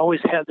me. I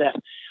always had that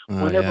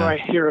whenever I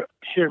hear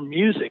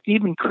music,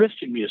 even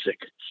Christian music,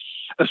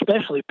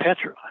 especially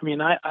Petra. I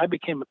mean, I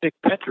became a big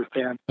Petra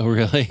fan. Oh,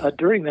 really?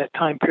 During that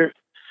time period,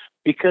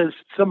 because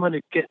someone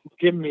had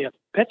given me a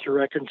Petra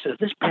record and says,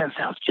 this band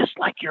sounds just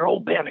like your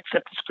old band,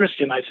 except it's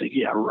Christian. I said,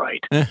 yeah,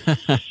 right.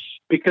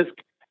 Because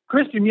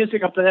Christian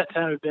music up to that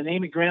time had been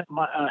Amy Grant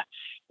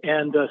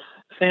and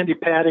Sandy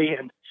Patty,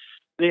 and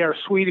they are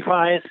sweetie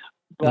pies,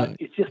 but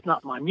it's just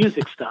not my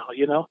music style,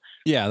 you know?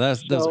 Yeah,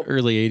 that's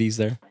early 80s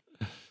there.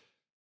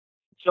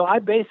 So I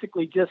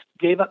basically just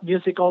gave up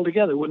music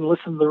altogether, wouldn't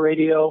listen to the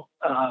radio,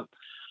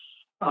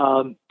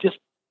 just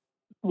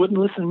wouldn't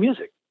listen to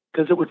music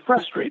because it would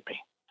frustrate me.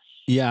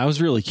 Yeah, I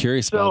was really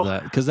curious about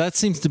that because that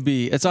seems to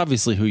be, it's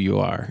obviously who you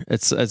are.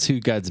 It's who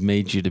God's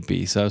made you to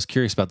be. So I was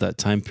curious about that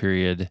time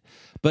period.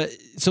 But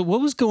so what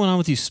was going on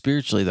with you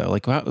spiritually though?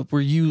 Like,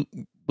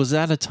 was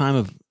that a time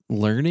of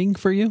learning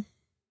for you?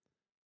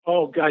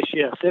 Oh gosh,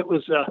 yes. It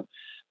was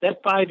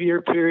that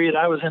 5-year period.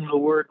 I was in the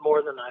Word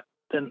more than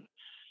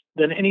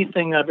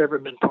anything I've ever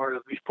been part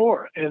of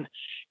before. And,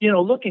 you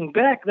know, looking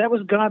back, that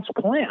was God's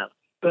plan.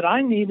 But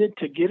I needed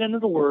to get into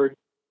the Word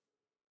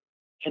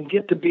and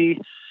get to be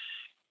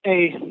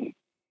a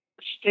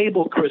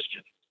stable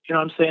Christian. You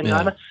know what I'm saying?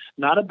 Yeah.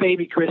 Not a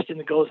baby Christian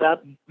that goes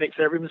out and makes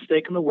every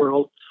mistake in the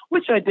world,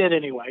 which I did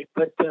anyway.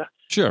 But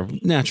sure,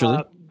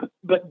 naturally.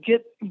 But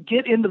get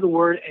into the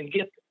Word and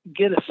get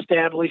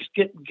established,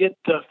 get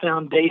the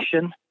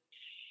foundation.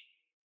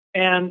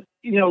 And,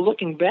 you know,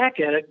 looking back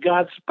at it,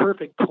 God's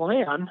perfect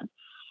plan,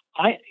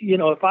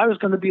 if I was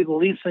going to be the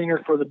lead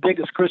singer for the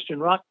biggest Christian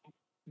rock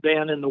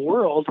band in the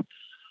world,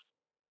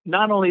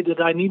 not only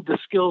did I need the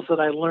skills that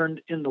I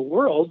learned in the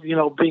world, you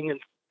know, being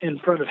in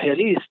front of Head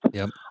East,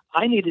 yep.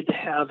 I needed to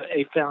have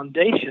a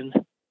foundation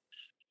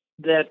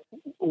that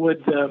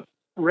would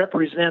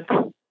represent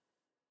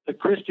the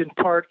Christian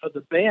part of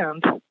the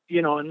band,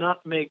 you know, and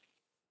not make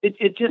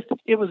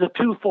it was a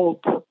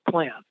twofold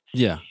plan.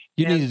 Yeah.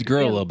 You needed to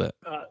grow a little bit.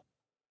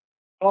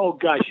 Oh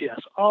gosh, yes.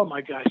 Oh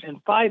my gosh.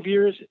 And 5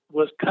 years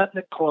was cutting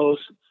it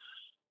close.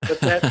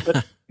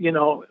 But you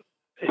know,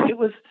 it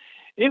was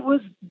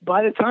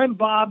by the time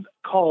Bob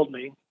called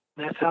me,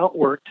 that's how it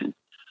worked.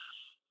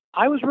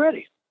 I was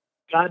ready.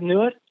 God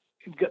knew it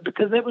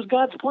because it was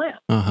God's plan.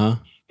 Uh-huh.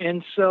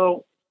 And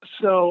so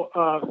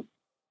for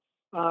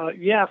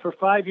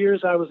 5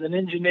 years I was an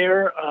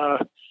engineer.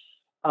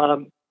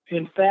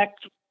 In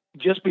fact,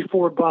 just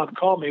before Bob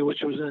called me,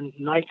 which was in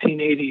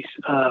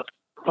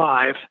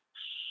 1985,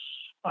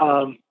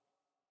 a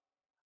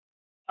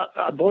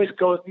voice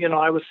goes, you know,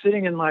 I was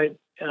sitting in my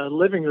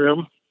living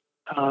room,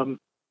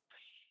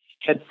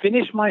 had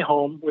finished my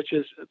home, which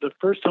is the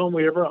first home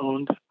we ever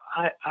owned.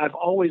 I've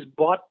always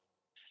bought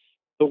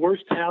the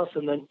worst house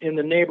in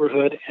the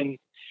neighborhood, and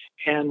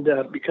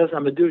because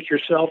I'm a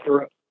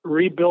do-it-yourselfer,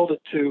 rebuild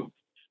it to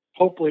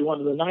hopefully one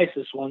of the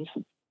nicest ones.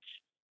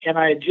 And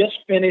I had just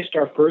finished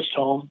our first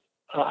home.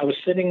 I was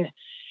sitting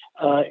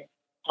on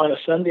a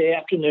Sunday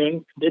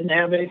afternoon, didn't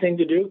have anything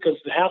to do because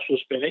the house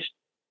was finished,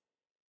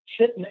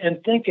 sitting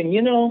and thinking,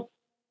 you know,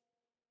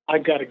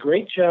 I've got a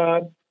great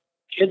job.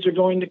 Kids are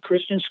going to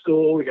Christian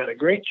school. We got a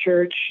great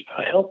church,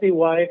 a healthy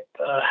wife,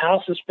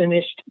 house is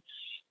finished.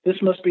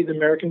 This must be the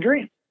American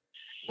dream.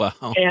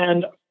 Wow.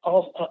 And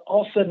all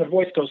of a sudden a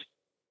voice goes,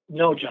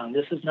 no, John,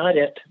 this is not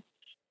it.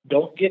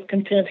 Don't get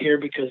content here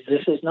because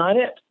this is not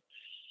it.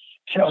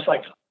 And I was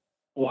like,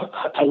 what?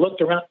 I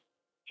looked around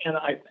and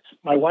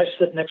my wife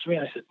sitting next to me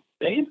and I said,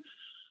 babe,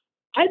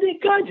 I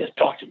think God just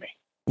talked to me.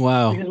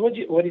 Wow. She says, what do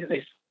you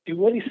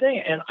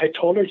say? And I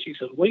told her, she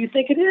says, what do you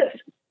think it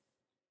is?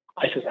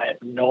 I said, I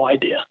have no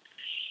idea.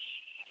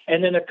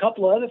 And then a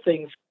couple of other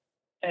things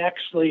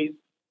actually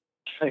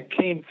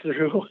came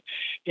through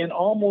in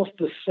almost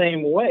the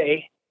same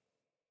way.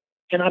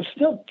 And I'm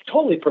still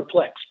totally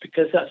perplexed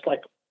because that's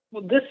like,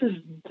 well, this is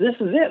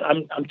it.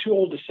 I'm too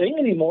old to sing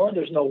anymore.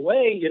 There's no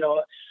way, you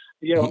know,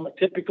 I'm a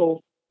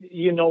typical,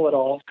 you know it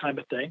all kind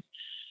of thing.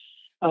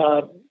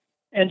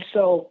 And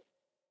so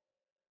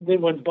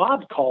then when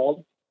Bob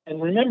called,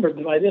 and remember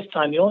by this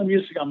time, the only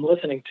music I'm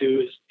listening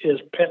to is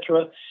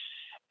Petra,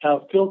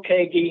 Phil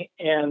Kagi,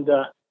 and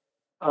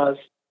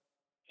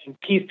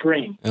Keith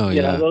Green. Oh,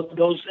 you yeah. know,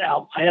 those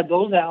I had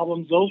those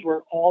albums. Those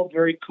were all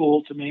very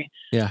cool to me.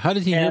 Yeah. How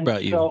did he hear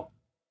about you? So,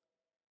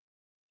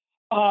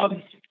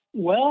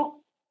 well,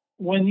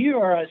 when you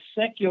are a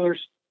secular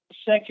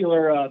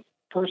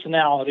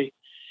personality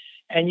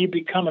and you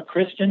become a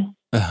Christian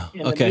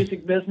in the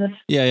music business,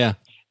 yeah,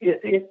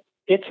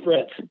 it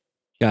spreads.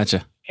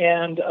 Gotcha.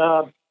 And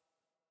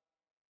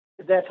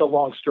that's a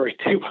long story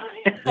too.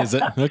 Is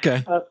it?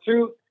 Okay.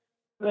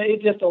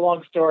 It's just a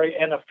long story.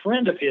 And a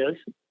friend of his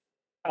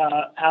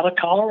out of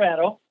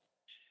Colorado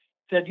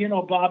said, you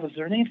know, Bob, is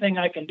there anything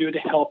I can do to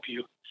help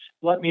you?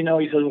 Let me know.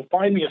 He says, well,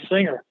 find me a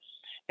singer.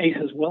 And he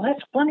says, well,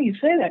 that's funny you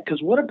say that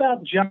because what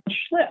about John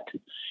Schlitt?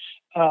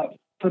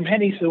 from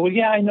Henny. He said, well,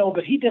 yeah, I know,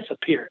 but he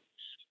disappeared.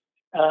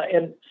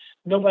 And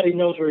nobody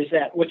knows where he's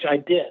at, which I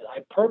did.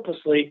 I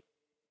purposely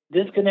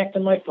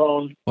disconnected my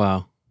phone.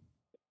 Wow.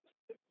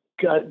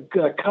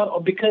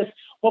 Because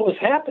what was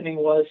happening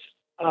was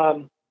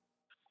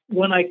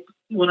when I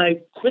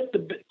quit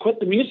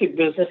the music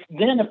business,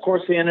 then of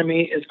course the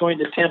enemy is going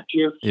to tempt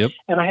you. Yep.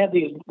 And I had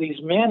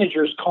these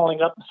managers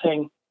calling up and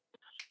saying,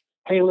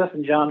 "Hey,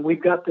 listen, John,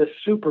 we've got this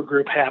super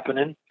group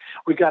happening.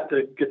 We got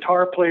the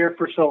guitar player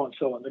for so and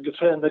so, and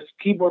the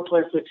keyboard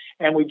player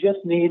and we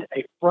just need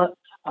a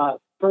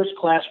first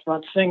class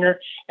front singer,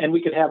 and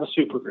we could have a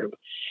super group."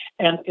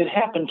 And it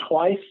happened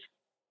twice.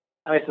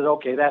 And I said,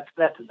 "Okay,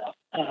 that's enough."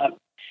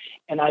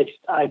 And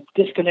I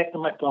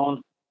disconnected my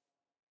phone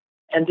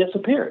and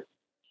disappeared.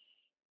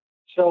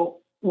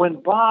 So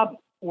when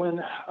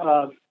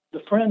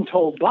the friend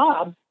told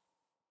Bob,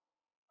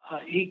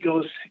 he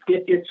goes,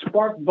 it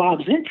sparked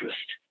Bob's interest.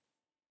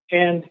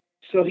 And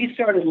so he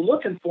started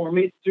looking for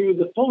me through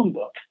the phone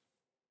book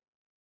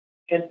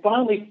and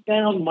finally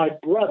found my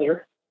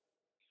brother,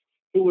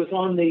 who was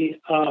on the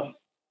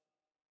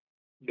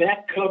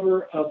back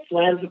cover of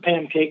Flat as a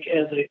Pancake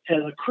as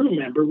a crew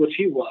member, which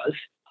he was.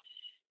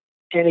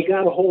 And he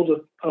got a hold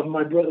of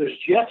my brother's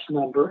Jeff's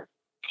number,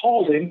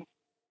 called him,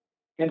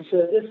 and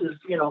said,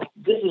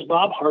 this is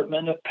Bob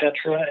Hartman of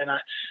Petra, and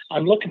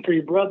I'm looking for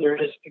your brother.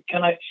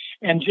 Can I?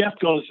 And Jeff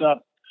goes,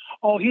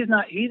 "Oh, he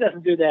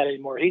doesn't do that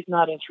anymore. He's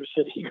not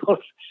interested." He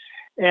goes,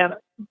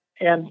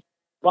 and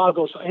Bob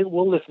goes, "Hey,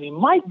 well, listen, he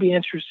might be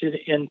interested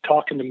in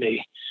talking to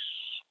me.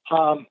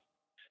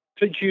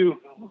 Could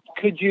you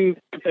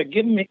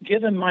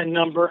give him my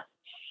number?"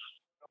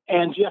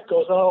 And Jeff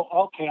goes, "Oh,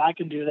 okay, I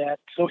can do that."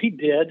 So he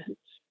did.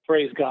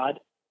 Praise God.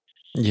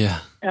 Yeah.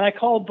 And I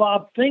called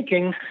Bob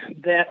thinking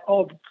that,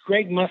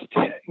 Greg must,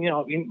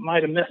 he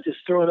might have messed his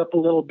throat up a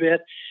little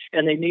bit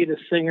and they need a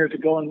singer to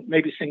go and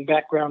maybe sing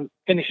background,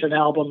 finish an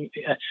album.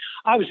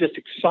 I was just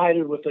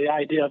excited with the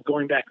idea of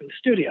going back in the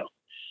studio.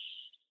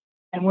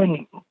 And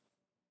when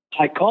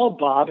I called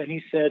Bob and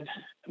he said,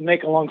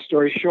 make a long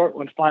story short,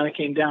 when it finally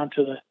came down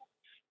to the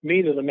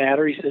meat of the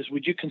matter, he says,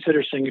 "Would you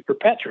consider singing for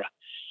Petra?"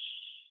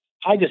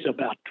 I just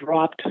about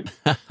dropped.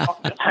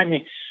 I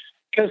mean,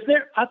 because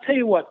I'll tell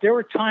you what, there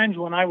were times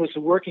when I was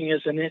working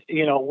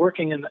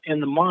working in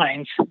the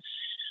mines,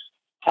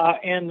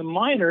 and the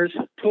miners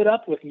put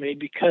up with me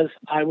because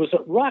I was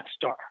a rock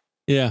star.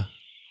 Yeah.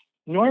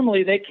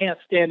 Normally they can't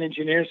stand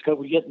engineers because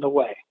we get in the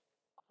way.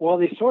 Well,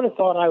 they sort of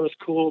thought I was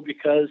cool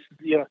because,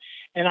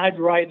 and I'd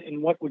ride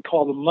in what we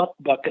call the muck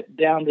bucket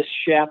down this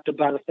shaft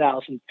about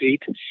 1,000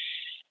 feet,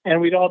 and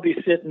we'd all be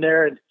sitting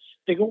there and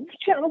they go,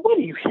 "John, what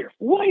are you here?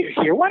 Why are you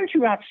here? Why aren't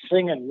you out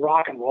singing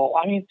rock and roll?"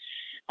 I mean,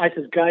 I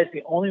said, "Guys,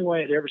 the only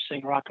way I'd ever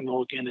sing rock and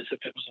roll again is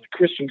if it was in a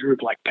Christian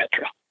group like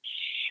Petra."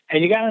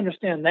 And you got to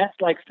understand, that's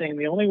like saying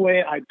the only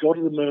way I'd go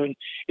to the moon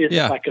is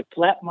if I could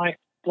flap my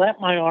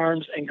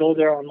arms and go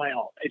there on my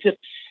own.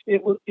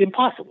 It was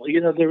impossible.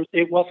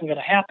 It wasn't going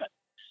to happen.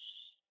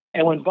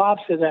 And when Bob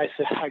said that,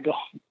 I go,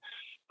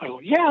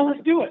 "Yeah,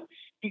 let's do it."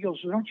 He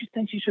goes, "Well, don't you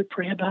think you should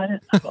pray about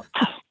it?" I go,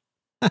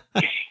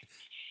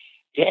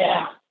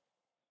 "Yeah."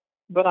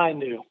 But I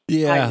knew.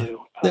 Yeah. I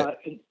knew.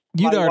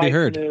 You'd already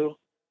heard. Knew.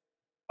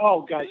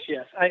 Oh gosh,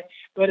 yes.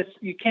 But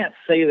you can't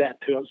say that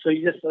to them. So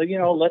you just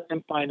let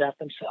them find out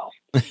themselves.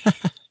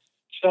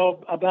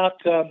 So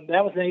about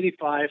that was in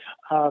 '85.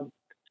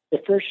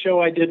 The first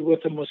show I did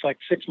with them was like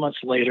 6 months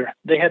later.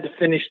 They had to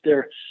finish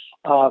their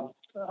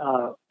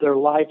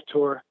live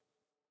tour,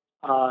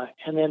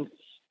 and then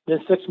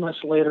 6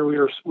 months later we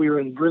were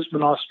in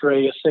Brisbane,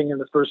 Australia, singing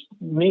the first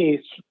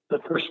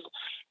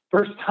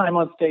time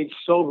on stage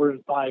sober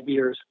in 5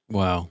 years.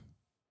 Wow.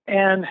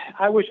 And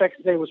I wish I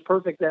could say it was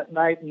perfect that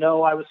night.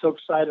 No, I was so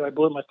excited. I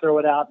blew my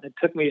throat out. And it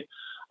took me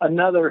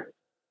another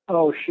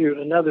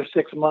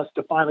 6 months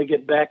to finally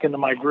get back into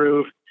my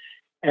groove.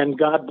 And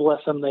God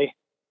bless them. They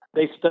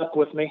stuck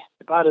with me.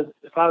 If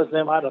I was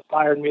them, I'd have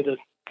fired me the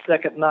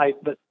second night.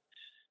 But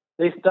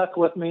they stuck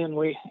with me. And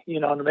we,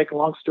 to make a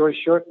long story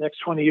short, the next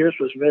 20 years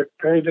was very,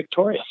 very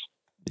victorious.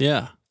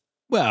 Yeah.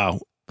 Wow.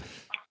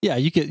 Yeah,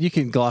 you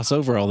can gloss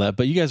over all that,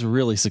 but you guys are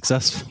really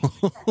successful.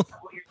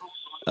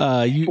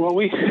 You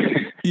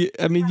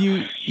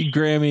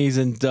Grammys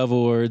and Dove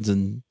Awards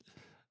and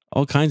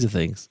all kinds of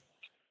things.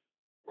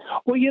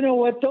 Well, you know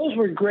what? Those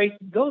were great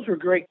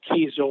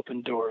keys to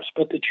open doors.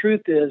 But the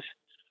truth is,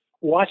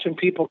 watching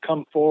people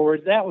come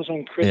forward, that was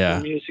when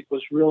Christian music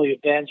was really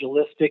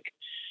evangelistic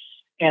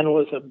and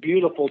was a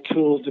beautiful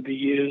tool to be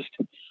used.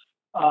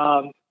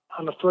 I'm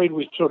afraid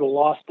we sort of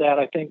lost that.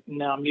 I think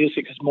now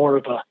music is more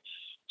of a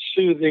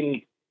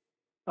soothing.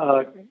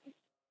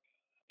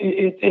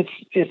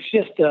 It's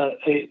just a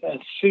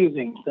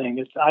soothing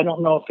thing. I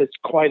don't know if it's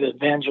quite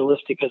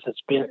evangelistic as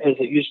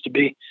it used to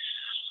be,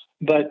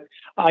 but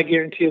I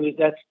guarantee you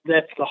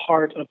that's the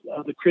heart of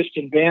the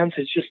Christian bands.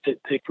 It's just that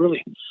they've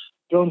really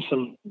thrown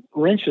some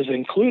wrenches,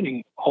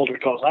 including altar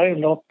calls. I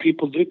don't know if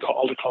people do call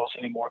altar calls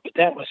anymore, but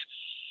that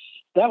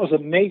was a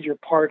major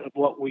part of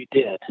what we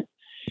did.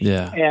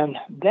 Yeah, and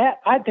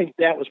I think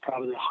that was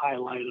probably the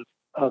highlight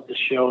of the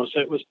shows.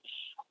 It was.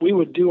 we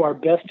would do our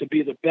best to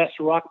be the best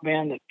rock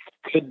band that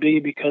could be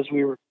because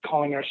we were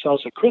calling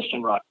ourselves a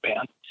Christian rock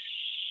band.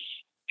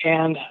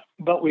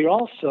 But we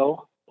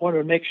also wanted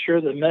to make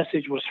sure the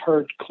message was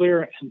heard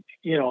clear and,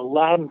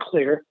 loud and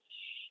clear.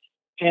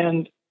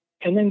 And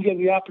then give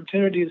the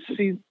opportunity to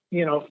see,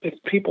 if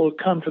people who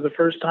come for the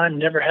first time,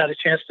 never had a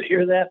chance to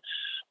hear that,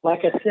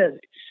 like I said,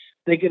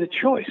 they get a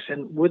choice.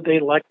 And would they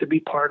like to be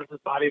part of the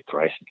body of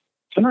Christ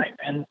tonight?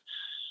 And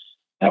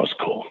that was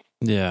cool.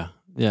 Yeah.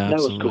 Yeah. That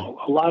absolutely. was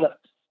cool.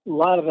 A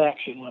lot of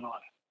action went on.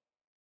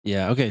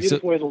 Yeah. Okay.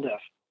 Beautiful way to live.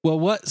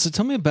 Well, so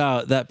tell me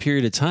about that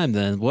period of time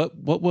then. What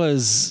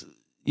was,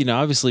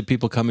 obviously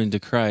people coming to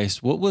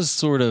Christ. What was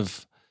sort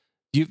of,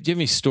 do you have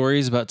any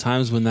stories about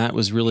times when that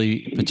was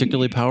really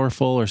particularly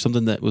powerful or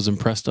something that was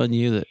impressed on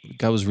you that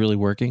God was really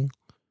working?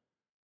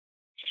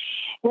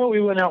 Well,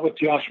 we went out with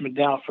Josh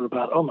McDowell for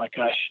about, over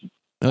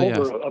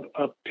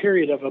a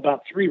period of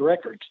about 3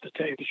 records, to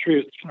tell you the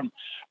truth,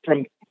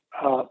 from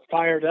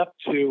Fired Up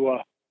to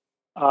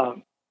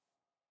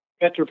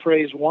Better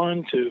Praise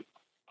 1 to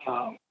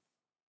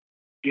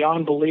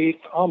Beyond Belief.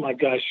 Oh my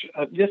gosh.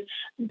 It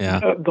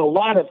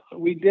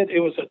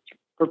was a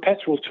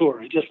perpetual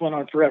tour. It just went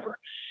on forever.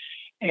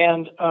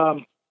 And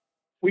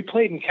we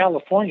played in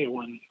California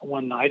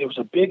one night. It was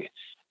a big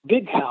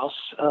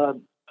house,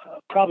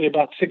 probably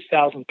about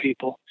 6,000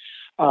 people.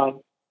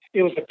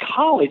 It was a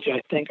college,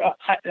 I think.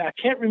 I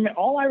can't remember.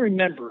 All I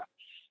remember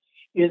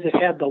is it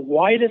had the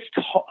widest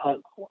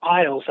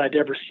aisles I'd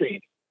ever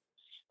seen.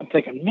 I'm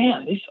thinking,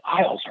 man, these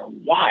aisles are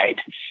wide.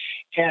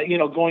 And,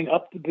 going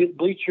up the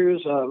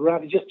bleachers,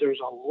 there's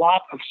a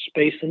lot of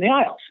space in the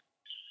aisles.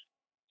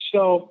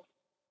 So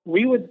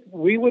we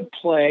would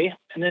play,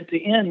 and at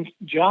the end,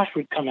 Josh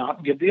would come out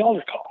and give the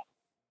altar call.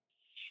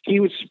 He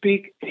would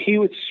speak.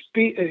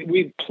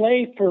 We'd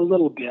play for a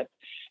little bit.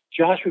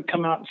 Josh would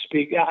come out and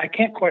speak. I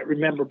can't quite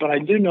remember, but I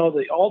do know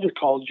the altar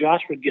call,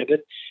 Josh would give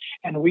it,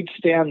 and we'd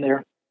stand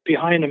there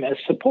behind him as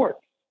support.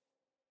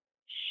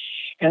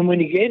 And when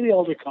he gave the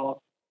altar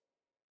call,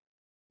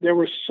 there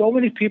were so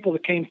many people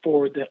that came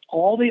forward that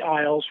all the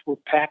aisles were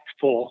packed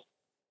full.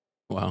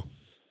 Wow.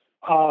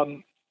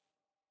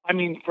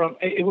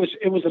 It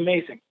was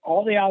amazing.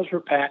 All the aisles were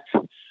packed.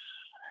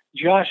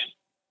 Josh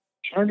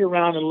turned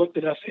around and looked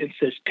at us and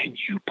says, "Can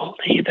you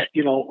believe it?"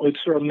 With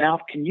sort of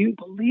mouth, "Can you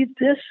believe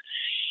this?"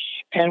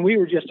 And we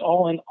were just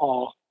all in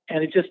awe.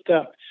 And it just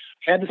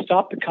had to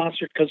stop the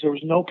concert because there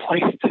was no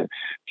place to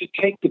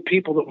take the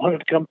people that wanted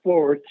to come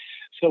forward.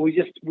 So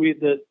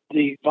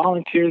the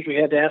volunteers, we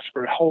had to ask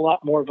for a whole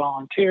lot more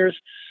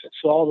volunteers.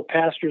 So all the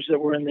pastors that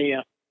were in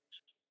the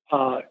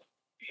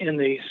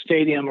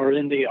stadium or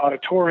in the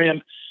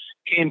auditorium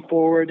came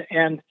forward.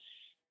 And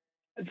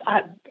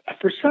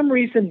for some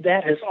reason,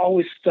 that has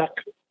always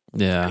stuck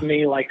to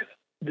me like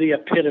the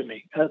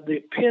epitome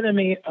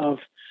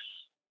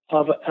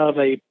of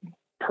a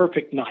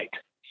perfect night.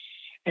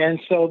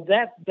 And so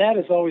that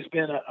has always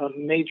been a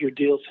major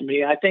deal to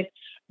me. I think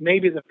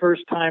maybe the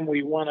first time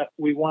we won a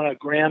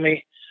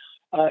Grammy,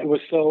 it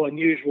was so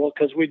unusual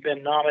because we'd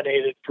been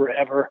nominated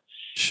forever.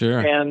 Sure.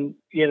 And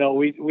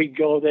we'd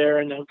go there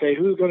and okay,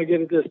 who's going to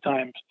get it this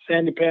time?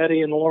 Sandy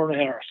Patty and Lauren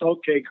Harris.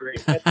 Okay,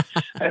 great.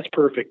 That's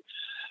perfect.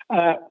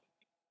 And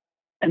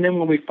then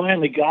when we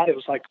finally got it, it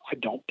was like, I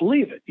don't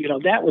believe it.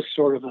 That was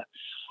sort of a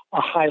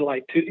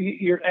highlight too.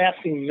 You're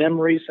asking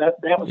memories. That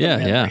was a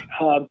memory. Yeah.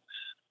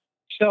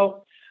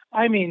 So,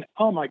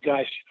 oh my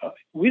gosh,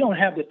 we don't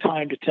have the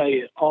time to tell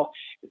you all,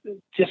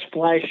 just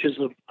flashes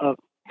of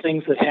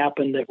things that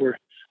happened that were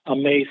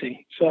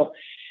amazing. So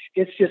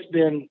it's just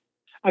been,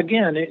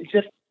 again,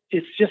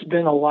 it's just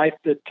been a life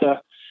that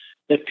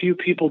few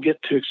people get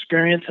to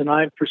experience. And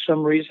I, for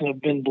some reason,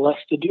 have been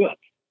blessed to do it.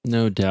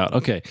 No doubt.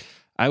 Okay.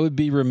 I would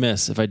be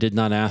remiss if I did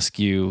not ask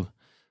you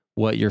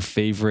what your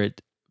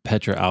favorite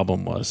Petra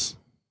album was.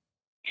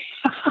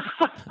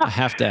 I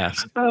have to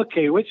ask.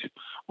 Okay.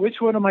 Which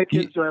one of my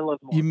kids do I love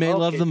more? You may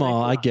love them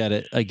all. I get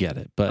it.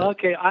 But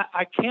okay,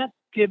 I can't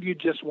give you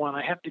just one.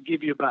 I have to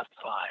give you about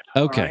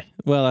 5. Okay. Right?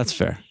 Well, that's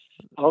fair.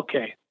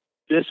 Okay.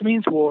 This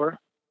Means War,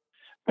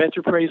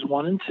 Better Praise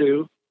 1 and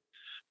 2,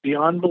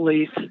 Beyond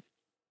Belief,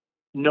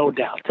 No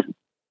Doubt.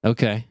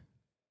 Okay.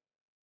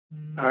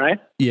 All right?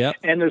 Yeah.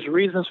 And there's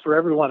reasons for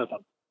every one of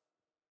them.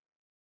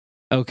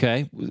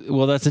 Okay.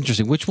 Well, that's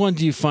interesting. Which one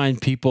do you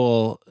find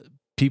people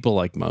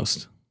like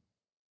most?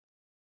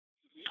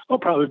 Oh,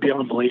 probably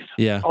Beyond Belief.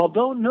 Yeah.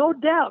 Although No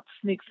Doubt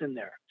sneaks in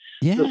there.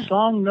 Yeah. The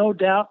song No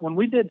Doubt, when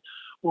we did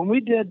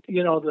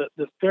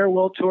the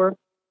farewell tour,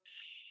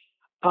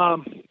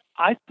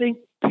 I think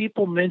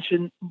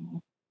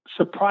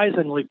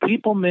surprisingly,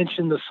 people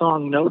mention the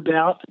song No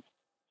Doubt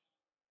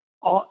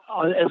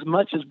as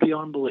much as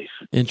Beyond Belief.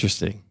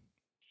 Interesting.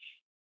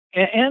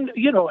 And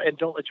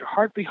Don't Let Your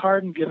Heart Be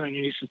Hardened, Get on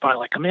Your Knees and Fight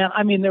Like a Man.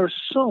 There were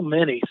so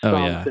many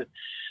songs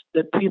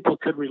that people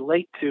could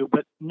relate to,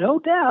 but No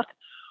Doubt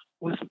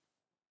was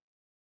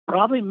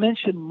probably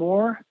mentioned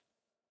more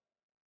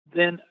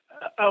than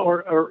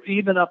or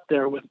even up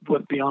there with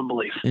Beyond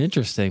Belief.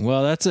 Interesting.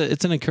 Well, it's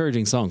an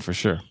encouraging song for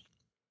sure.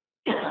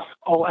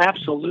 Oh,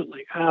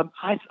 absolutely.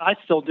 I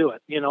still do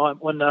it.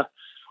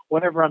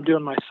 Whenever I'm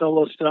doing my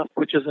solo stuff,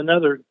 which is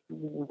another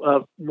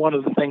one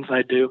of the things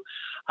I do.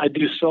 I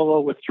do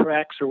solo with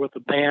tracks or with a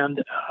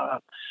band,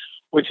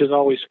 which is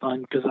always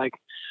fun because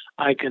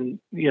I can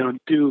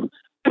do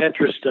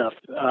Petra stuff.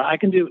 I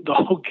can do the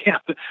whole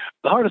gamut.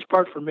 The hardest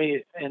part for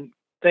me, and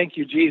thank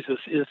you Jesus,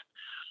 is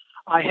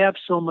I have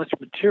so much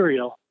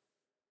material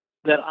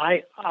that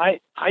I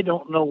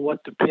don't know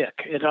what to pick.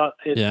 It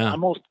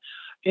almost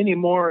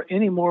anymore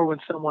when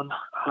someone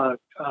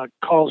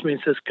calls me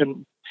and says,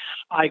 "Can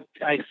I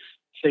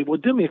say, well,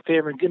 do me a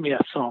favor and give me a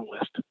song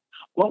list.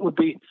 What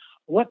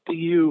do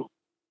you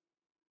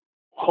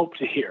hope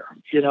to hear?"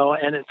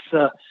 And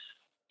it's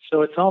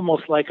so it's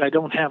almost like I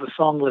don't have a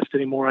song list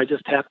anymore. I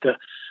just have to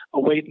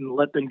wait and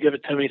let them give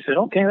it to me and say,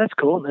 okay, that's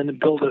cool. And then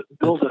build a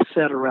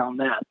set around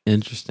that.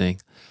 Interesting.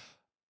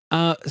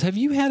 Have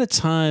you had a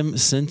time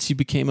since you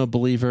became a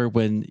believer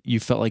when you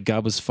felt like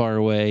God was far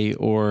away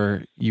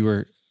or you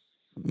were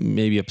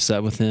maybe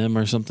upset with him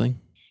or something?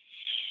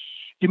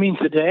 You mean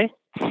today?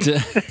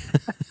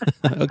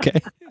 Okay.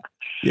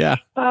 Yeah.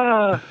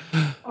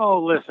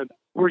 Listen,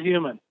 we're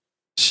human.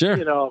 Sure.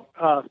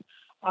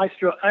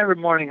 Every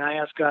morning I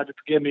ask God to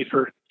forgive me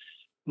for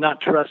not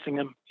trusting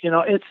him.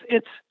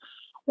 It's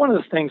one of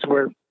those things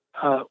where,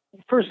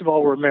 first of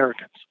all, we're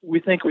Americans. We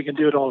think we can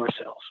do it all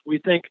ourselves. We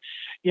think,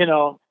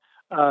 the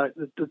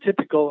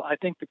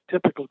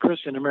typical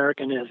Christian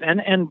American is,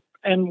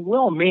 and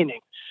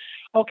well-meaning.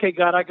 Okay,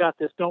 God, I got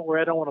this. Don't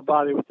worry. I don't want to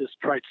bother you with this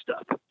trite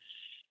stuff.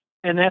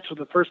 And that's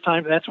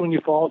when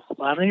you fall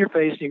flat on your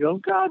face and you go,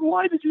 God,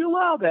 why did you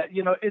allow that?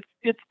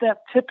 It's that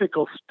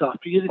typical stuff.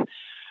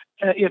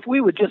 If we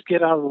would just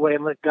get out of the way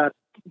and let God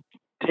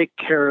take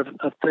care of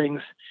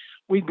things,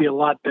 we'd be a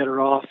lot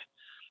better off.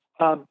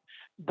 I'll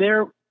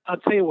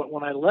tell you what,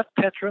 when I left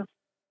Petra,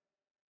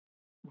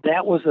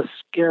 that was a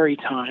scary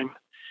time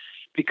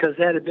because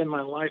that had been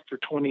my life for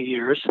 20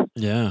 years.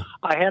 Yeah.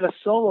 I had a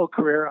solo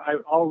career I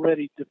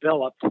already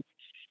developed,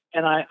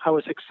 and I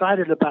was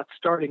excited about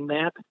starting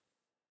that.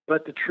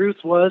 But the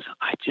truth was,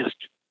 I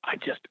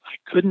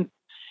couldn't.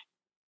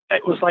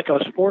 It was like I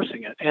was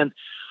forcing it. And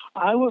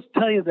I will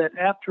tell you that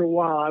after a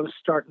while, I was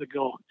starting to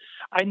go.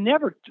 I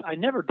never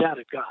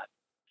doubted God.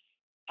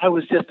 I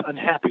was just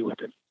unhappy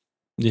with him.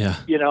 Yeah.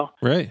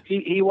 Right.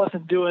 He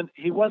wasn't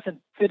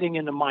fitting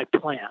into my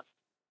plan.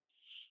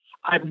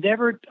 I've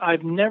never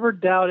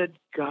doubted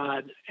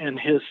God and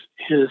his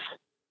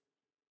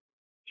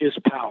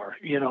power.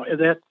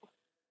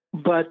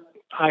 But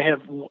I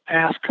have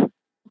asked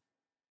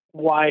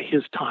why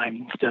his time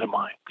instead of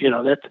mine.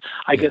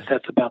 I guess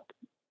that's about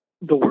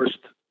the worst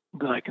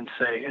that I can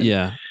say.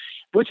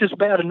 Which is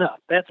bad enough.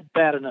 That's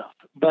bad enough.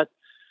 But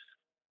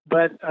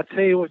I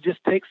tell you what,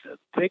 just takes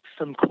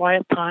some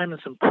quiet time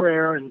and some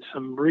prayer and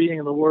some reading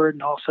of the Word,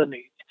 and all of a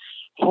sudden,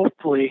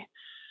 hopefully,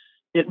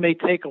 it may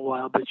take a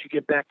while, but you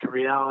get back to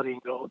reality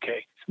and go,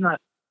 okay, it's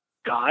not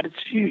God, it's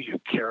you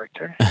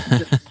character,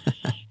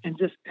 and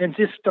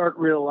just start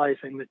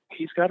realizing that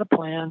He's got a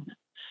plan.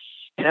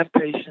 Have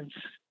patience.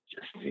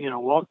 Just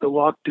walk the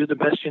walk, do the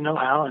best you know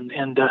how, and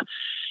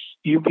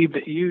you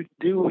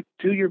do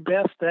your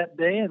best that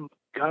day, and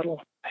God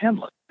will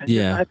handle it.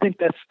 And I think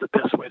that's the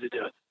best way to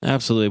do it.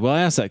 Absolutely. Well,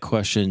 I asked that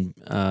question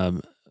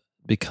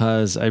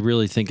because I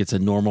really think it's a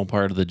normal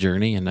part of the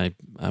journey, and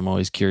I'm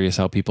always curious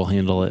how people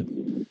handle it.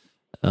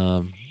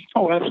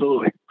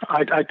 Absolutely.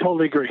 I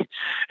totally agree.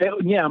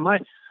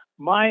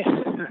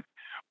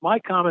 My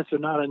comments are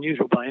not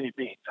unusual by any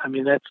means. I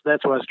mean,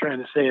 that's what I was trying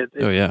to say.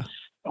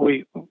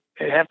 We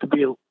have to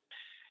be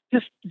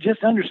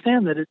just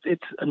understand that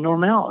it's a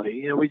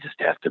normality. We just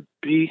have to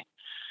be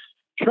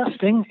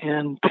trusting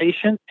and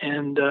patient.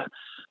 And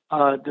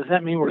does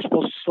that mean we're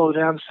supposed to slow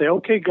down and say,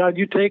 "Okay, God,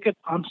 you take it.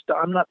 I'm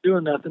not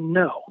doing nothing"?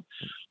 No,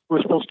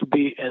 we're supposed to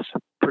be as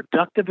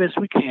productive as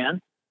we can,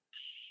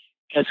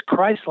 as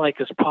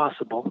Christ-like as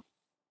possible,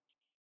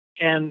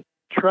 and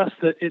trust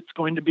that it's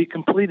going to be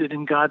completed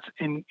in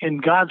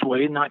God's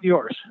way, not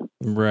yours.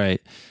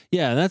 Right.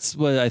 Yeah, that's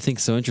what I think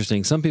is so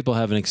interesting. Some people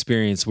have an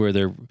experience where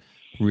they're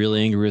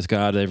really angry with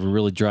God. They have a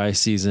really dry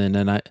season,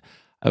 and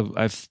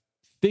I've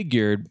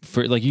figured,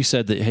 for like you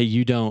said, that hey,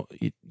 you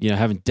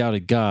haven't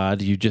doubted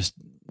God. You just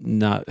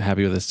not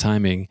happy with His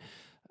timing.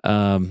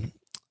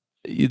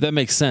 That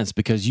makes sense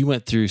because you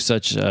went through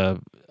such a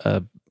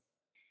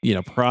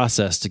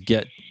process to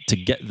get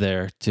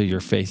there to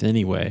your faith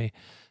anyway.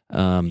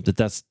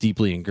 That's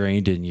deeply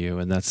ingrained in you,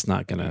 and that's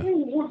not gonna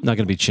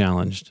be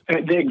challenged.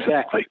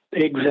 Exactly.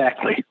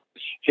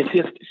 It's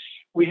just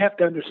we have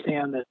to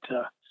understand that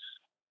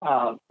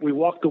we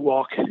walk the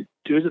walk,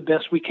 do the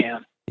best we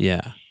can.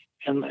 Yeah.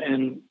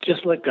 And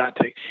just let God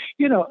take.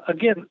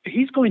 Again,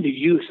 He's going to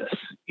use us.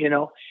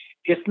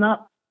 It's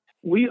not.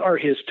 We are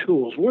His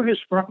tools. We're His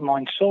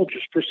frontline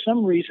soldiers. For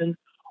some reason,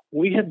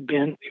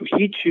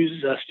 He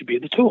chooses us to be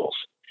the tools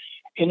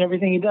in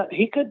everything He does.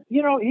 He could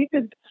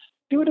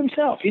do it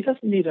Himself. He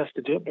doesn't need us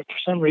to do it, but for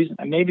some reason,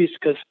 and maybe it's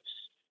because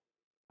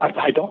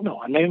I don't know.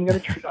 I'm not even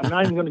going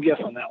to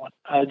guess on that one.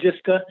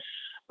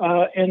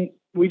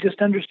 we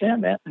just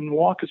understand that and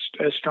walk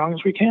as strong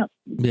as we can.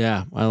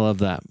 Yeah, I love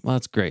that. Well,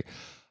 that's great.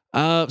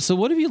 So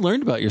what have you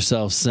learned about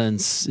yourself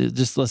since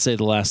just, let's say,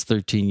 the last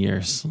 13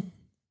 years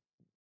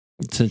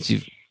since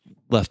you've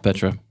left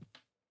Petra?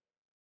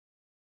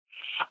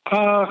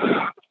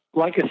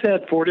 Like I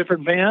said, 4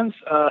 different bands,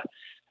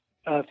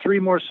 3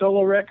 more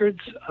solo records,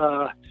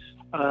 a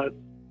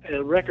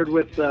record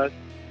with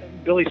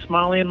Billy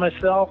Smiley and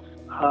myself,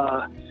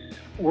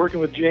 working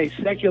with Jay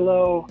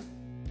Sekulow,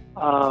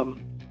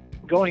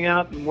 going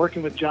out and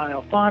working with John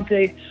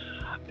Alfonte.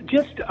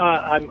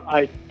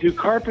 I do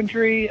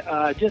carpentry.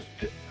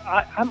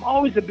 I'm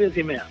always a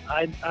busy man.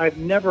 I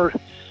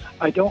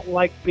don't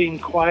like being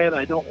quiet.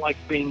 I don't like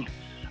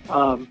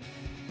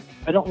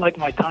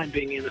my time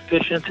being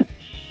inefficient.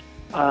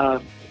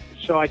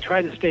 So I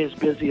try to stay as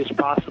busy as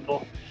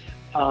possible.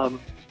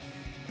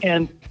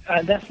 And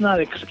that's not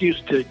an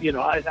excuse to,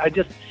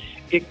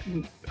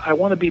 I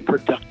want to be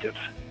productive.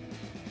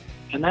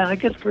 And I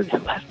guess for the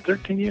last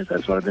 13 years,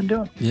 that's what I've been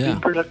doing. Yeah. Being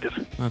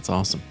productive. That's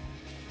awesome.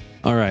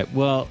 All right.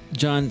 Well,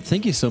 John,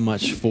 thank you so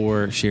much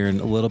for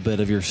sharing a little bit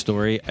of your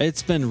story.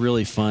 It's been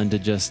really fun to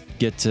just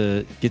get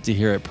to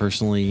hear it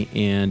personally.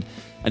 And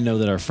I know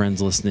that our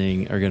friends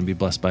listening are going to be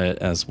blessed by it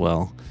as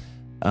well.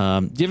 Do you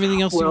have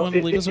anything else you want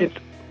to leave us with?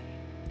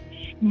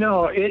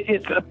 No,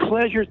 it's a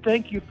pleasure.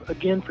 Thank you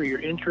again for your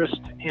interest.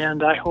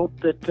 And I hope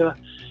that,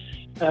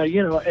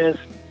 as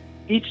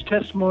each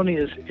testimony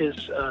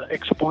is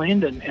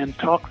explained and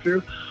talked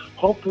through,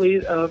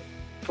 hopefully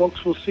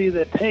folks will see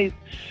that, hey,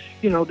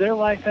 their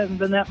life hasn't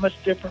been that much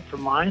different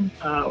from mine,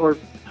 or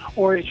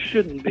it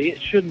shouldn't be.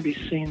 It shouldn't be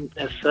seen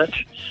as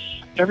such.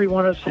 Every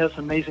one of us has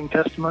amazing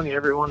testimony.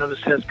 Every one of us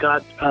has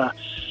God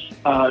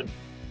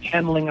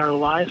handling our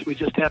lives. We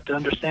just have to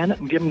understand it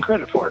and give him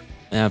credit for it.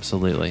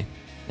 Absolutely.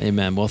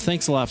 Amen. Well,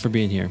 thanks a lot for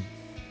being here.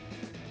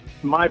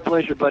 My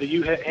pleasure,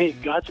 buddy. Hey,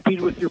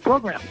 Godspeed with your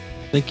program.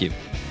 Thank you.